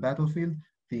came to the battlefield,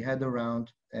 they had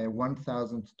around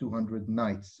 1,200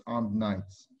 knights, armed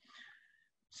knights.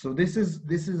 So this is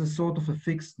a sort of a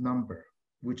fixed number,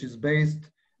 which is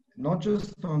based not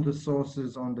just on the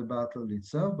sources on the battle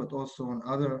itself, but also on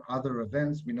other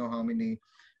events. We know how many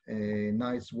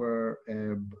knights were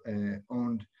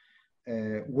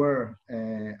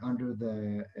under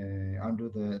the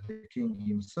king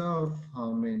himself,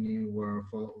 how many were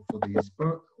for the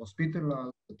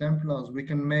Hospitallers, the Templars. We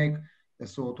can make a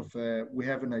sort of we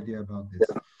have an idea about this.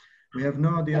 We have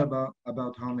no idea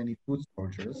about how many foot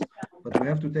soldiers, but we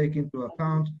have to take into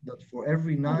account that for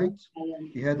every knight,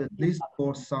 he had at least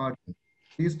 4 sergeants,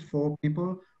 at least 4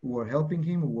 people who were helping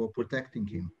him, who were protecting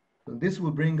him. So this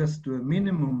will bring us to a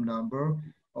minimum number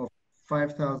of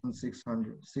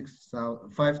 5,600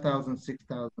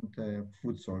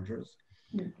 foot soldiers.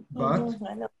 But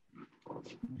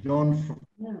John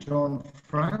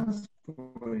France,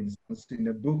 for instance, in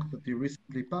a book that he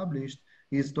recently published,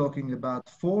 he's talking about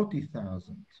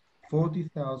 40,000 foot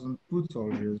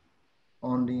soldiers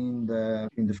only in the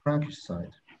Frankish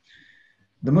side.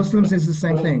 The Muslims is the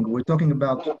same thing. We're talking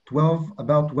about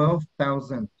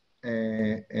 12,000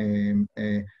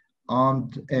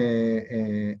 armed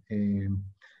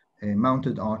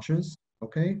mounted archers.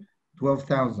 Okay,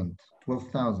 12,000,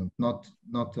 not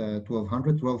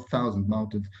 1,200, 12,000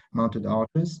 mounted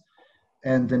archers,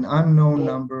 and an unknown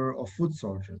number of foot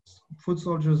soldiers. Foot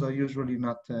soldiers are usually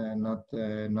not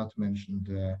mentioned,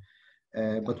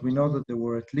 but we know that there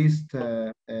were at least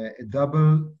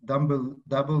double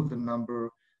the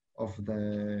number of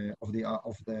the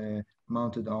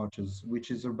mounted archers, which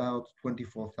is about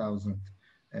 24,000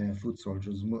 foot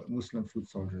soldiers, Muslim foot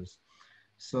soldiers.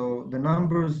 So the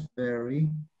numbers vary.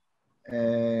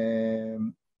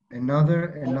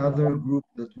 Another group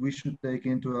that we should take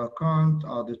into account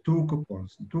are the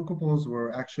Turcopoles. The Turcopoles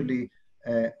were actually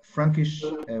Frankish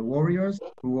warriors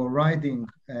who were riding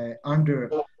under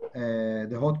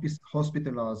the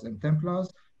Hospitallers and Templars,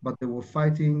 but they were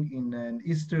fighting in an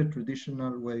Eastern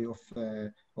traditional way of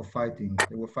fighting.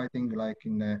 They were fighting like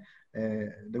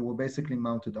they were basically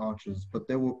mounted archers, but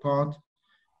they were part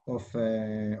of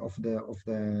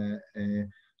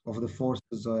the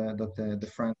forces that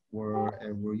the Franks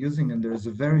were using. And there is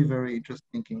a very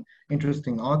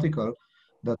interesting article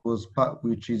that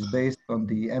which is based on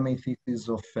the MA thesis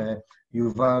of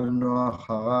Yuval Noah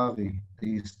Harari,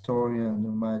 the historian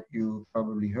who you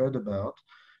probably heard about,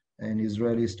 an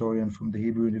Israeli historian from the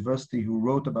Hebrew University who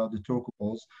wrote about the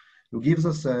Turcopoles, who gives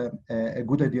us a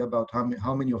good idea about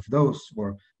how many of those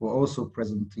were also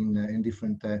present in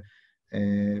different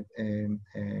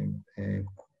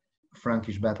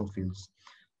Frankish battlefields.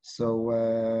 So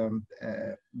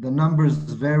the numbers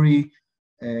vary.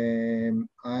 I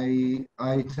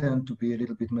tend to be a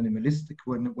little bit minimalistic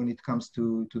when it comes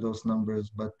to those numbers,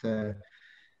 but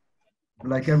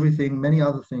like everything, many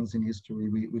other things in history,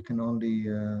 we can only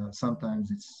sometimes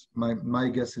it's my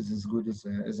guess is as good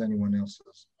as anyone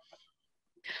else's.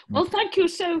 Well, thank you.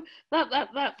 So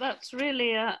that's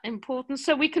really important.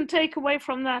 So we can take away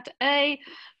from that, A,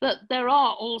 that there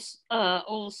are all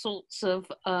sorts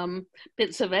of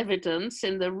bits of evidence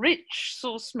in the rich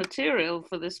source material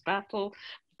for this battle.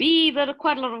 B, that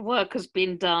quite a lot of work has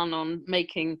been done on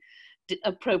making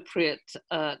appropriate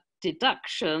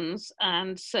deductions.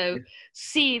 And so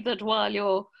C, that while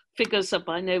your figures are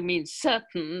by no means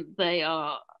certain, they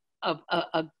are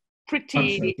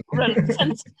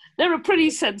they're a pretty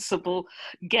sensible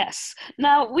guess.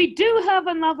 Now, we do have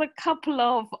another couple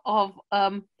of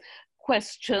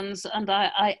questions, and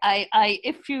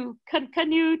if you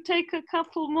can you take a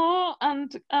couple more?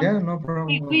 And yeah, no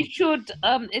problem. We should.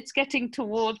 It's getting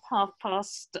towards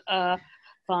 5:30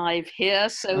 here,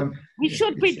 so we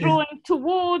should be drawing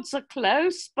towards a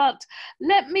close. But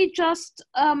let me just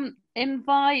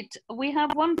invite. We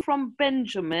have one from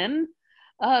Benjamin.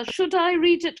 Should I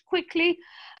read it quickly?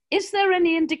 Is there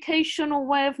any indication or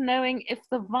way of knowing if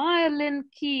the violin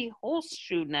key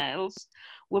horseshoe nails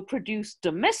were produced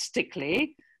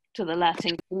domestically to the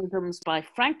Latin kingdoms by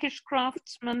Frankish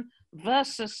craftsmen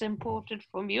versus imported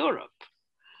from Europe?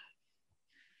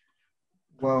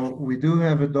 Well, we do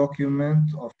have a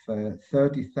document of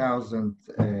 30,000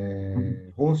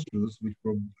 horseshoes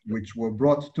which were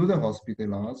brought to the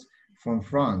hospitals from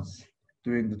France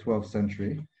during the 12th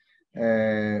century.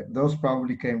 Those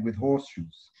probably came with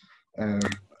horseshoes.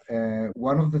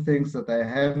 One of the things that I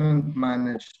haven't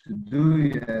managed to do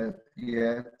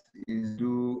yet is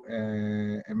do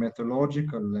a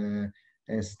methodological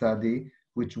study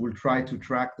which will try to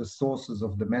track the sources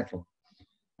of the metal.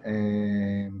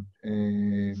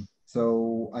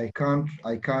 So I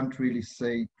can't really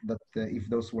say that if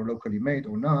those were locally made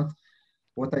or not.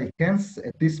 What I can say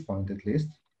at this point, at least,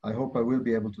 I hope I will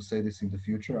be able to say this in the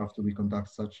future after we conduct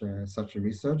such a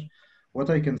research.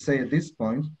 What I can say at this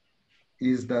point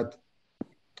is that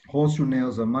horseshoe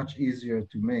nails are much easier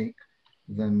to make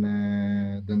than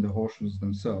the horseshoes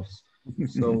themselves.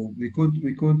 So we could be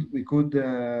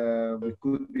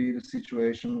in a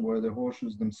situation where the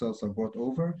horseshoes themselves are brought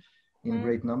over in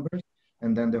great numbers,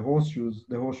 and then the horseshoe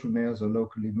nails are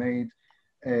locally made.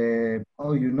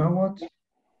 Oh, you know what?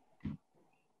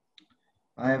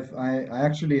 I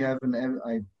actually have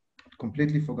I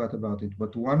completely forgot about it.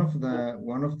 But one of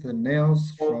the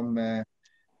nails from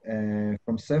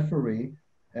Sephiri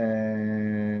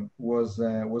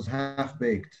was half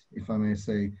baked, if I may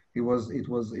say. It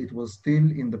was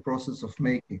still in the process of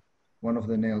making. One of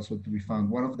the nails that we found,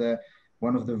 one of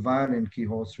the violin key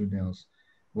horseshoe nails,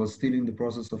 was still in the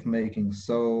process of making.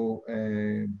 So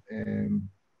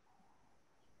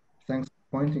thanks for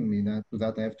pointing me to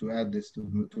that. I have to add this to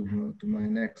my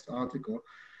next article.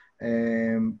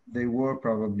 They were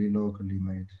probably locally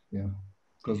made, yeah,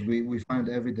 because we find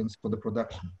evidence for the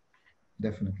production,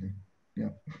 definitely,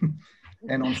 yeah,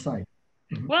 and on site.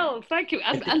 Well, thank you.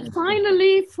 And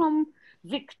finally, from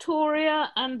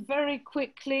Victoria, and very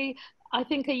quickly, I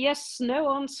think a yes/no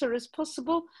answer is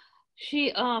possible.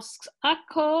 She asks,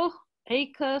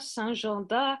 Acre, Saint-Jean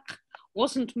d'Acre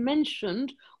wasn't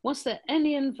mentioned. Was there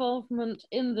any involvement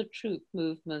in the troop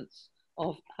movements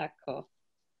of Acre?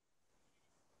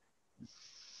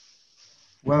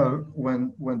 Well,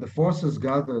 when the forces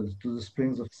gathered to the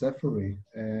springs of Sephiri,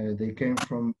 they came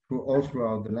from all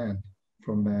throughout the land,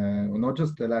 from not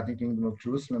just the Latin Kingdom of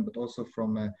Jerusalem, but also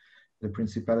from the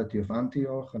Principality of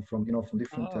Antioch, and from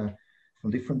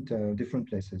different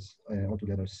places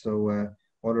altogether. So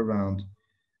all around,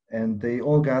 and they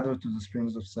all gathered to the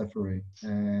springs of Sephiri.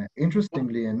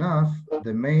 Interestingly enough,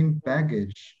 the main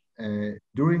baggage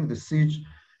during the siege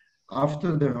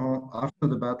after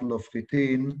the Battle of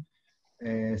Hattin,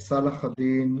 Salah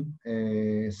ad-Din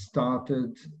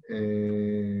started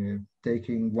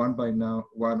taking one by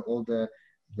one all the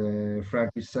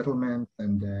Frankish settlement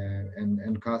and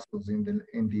castles in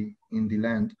the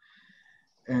land,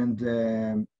 and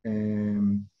can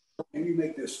you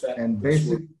make this fat? And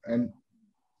basic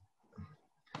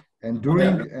and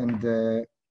during and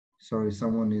sorry,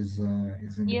 someone is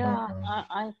in the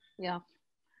background. Yeah.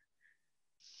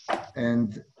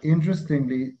 And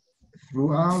interestingly,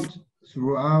 throughout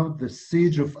the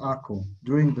siege of Akko,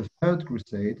 during the Third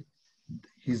Crusade,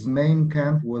 his main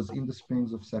camp was in the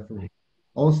springs of Sephiri.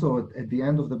 Also, at the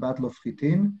end of the Battle of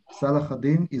Hattin, Salah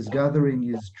ad-Din is gathering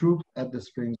his troops at the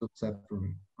springs of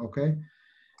Sephiri. Okay,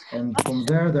 and from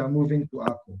there they're moving to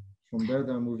Akko.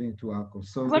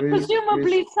 So, but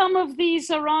presumably some of these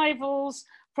arrivals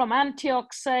from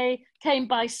Antioch, say, came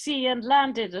by sea and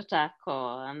landed at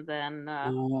Akko, and then.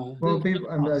 Well, people,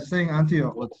 I'm saying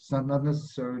Antioch, but it's not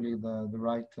necessarily the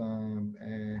right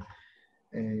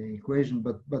equation.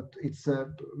 But it's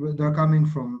they're coming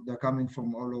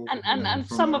from all over. And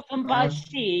some of them by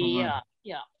sea.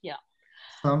 Yeah.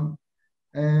 Some,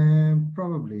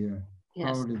 probably, yeah.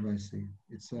 Yes. Probably by sea.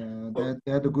 It's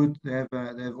they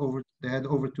had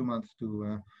over 2 months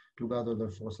to gather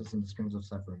their forces in the springs of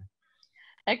Sephiri.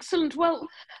 Excellent. Well,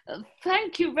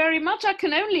 thank you very much. I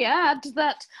can only add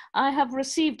that I have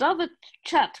received other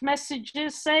chat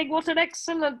messages saying what an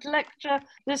excellent lecture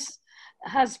this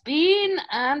has been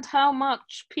and how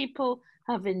much people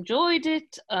have enjoyed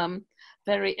it.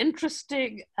 Very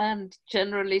interesting and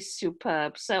generally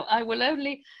superb. So I will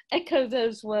only echo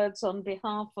those words on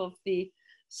behalf of the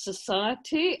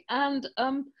Society, and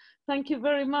thank you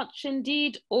very much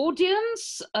indeed,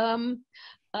 audience.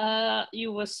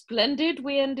 You were splendid.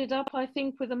 We ended up, I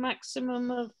think, with a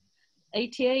maximum of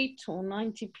 88 or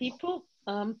 90 people,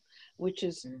 which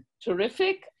is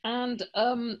terrific. And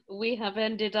we have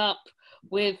ended up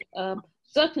with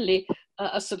certainly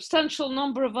a substantial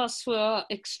number of us were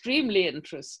extremely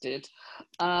interested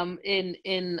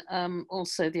in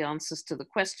also the answers to the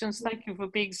questions. Thank you for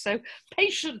being so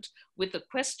patient with the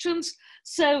questions.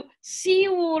 So see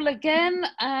you all again,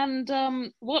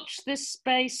 and watch this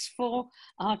space for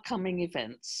our coming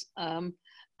events.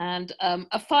 And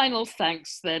a final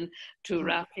thanks then to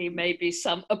RAFI, maybe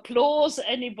some applause,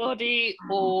 anybody,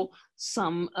 or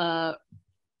some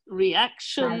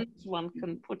reactions. One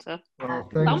can put a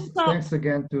thanks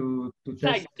again to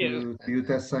you,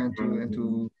 Tessa, and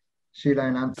to Sheila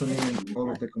and Anthony and all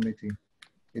of the committee.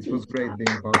 It was great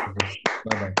being part of this.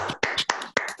 Bye-bye.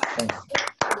 Thanks.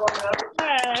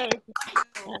 Thank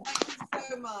you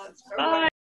so much. Bye.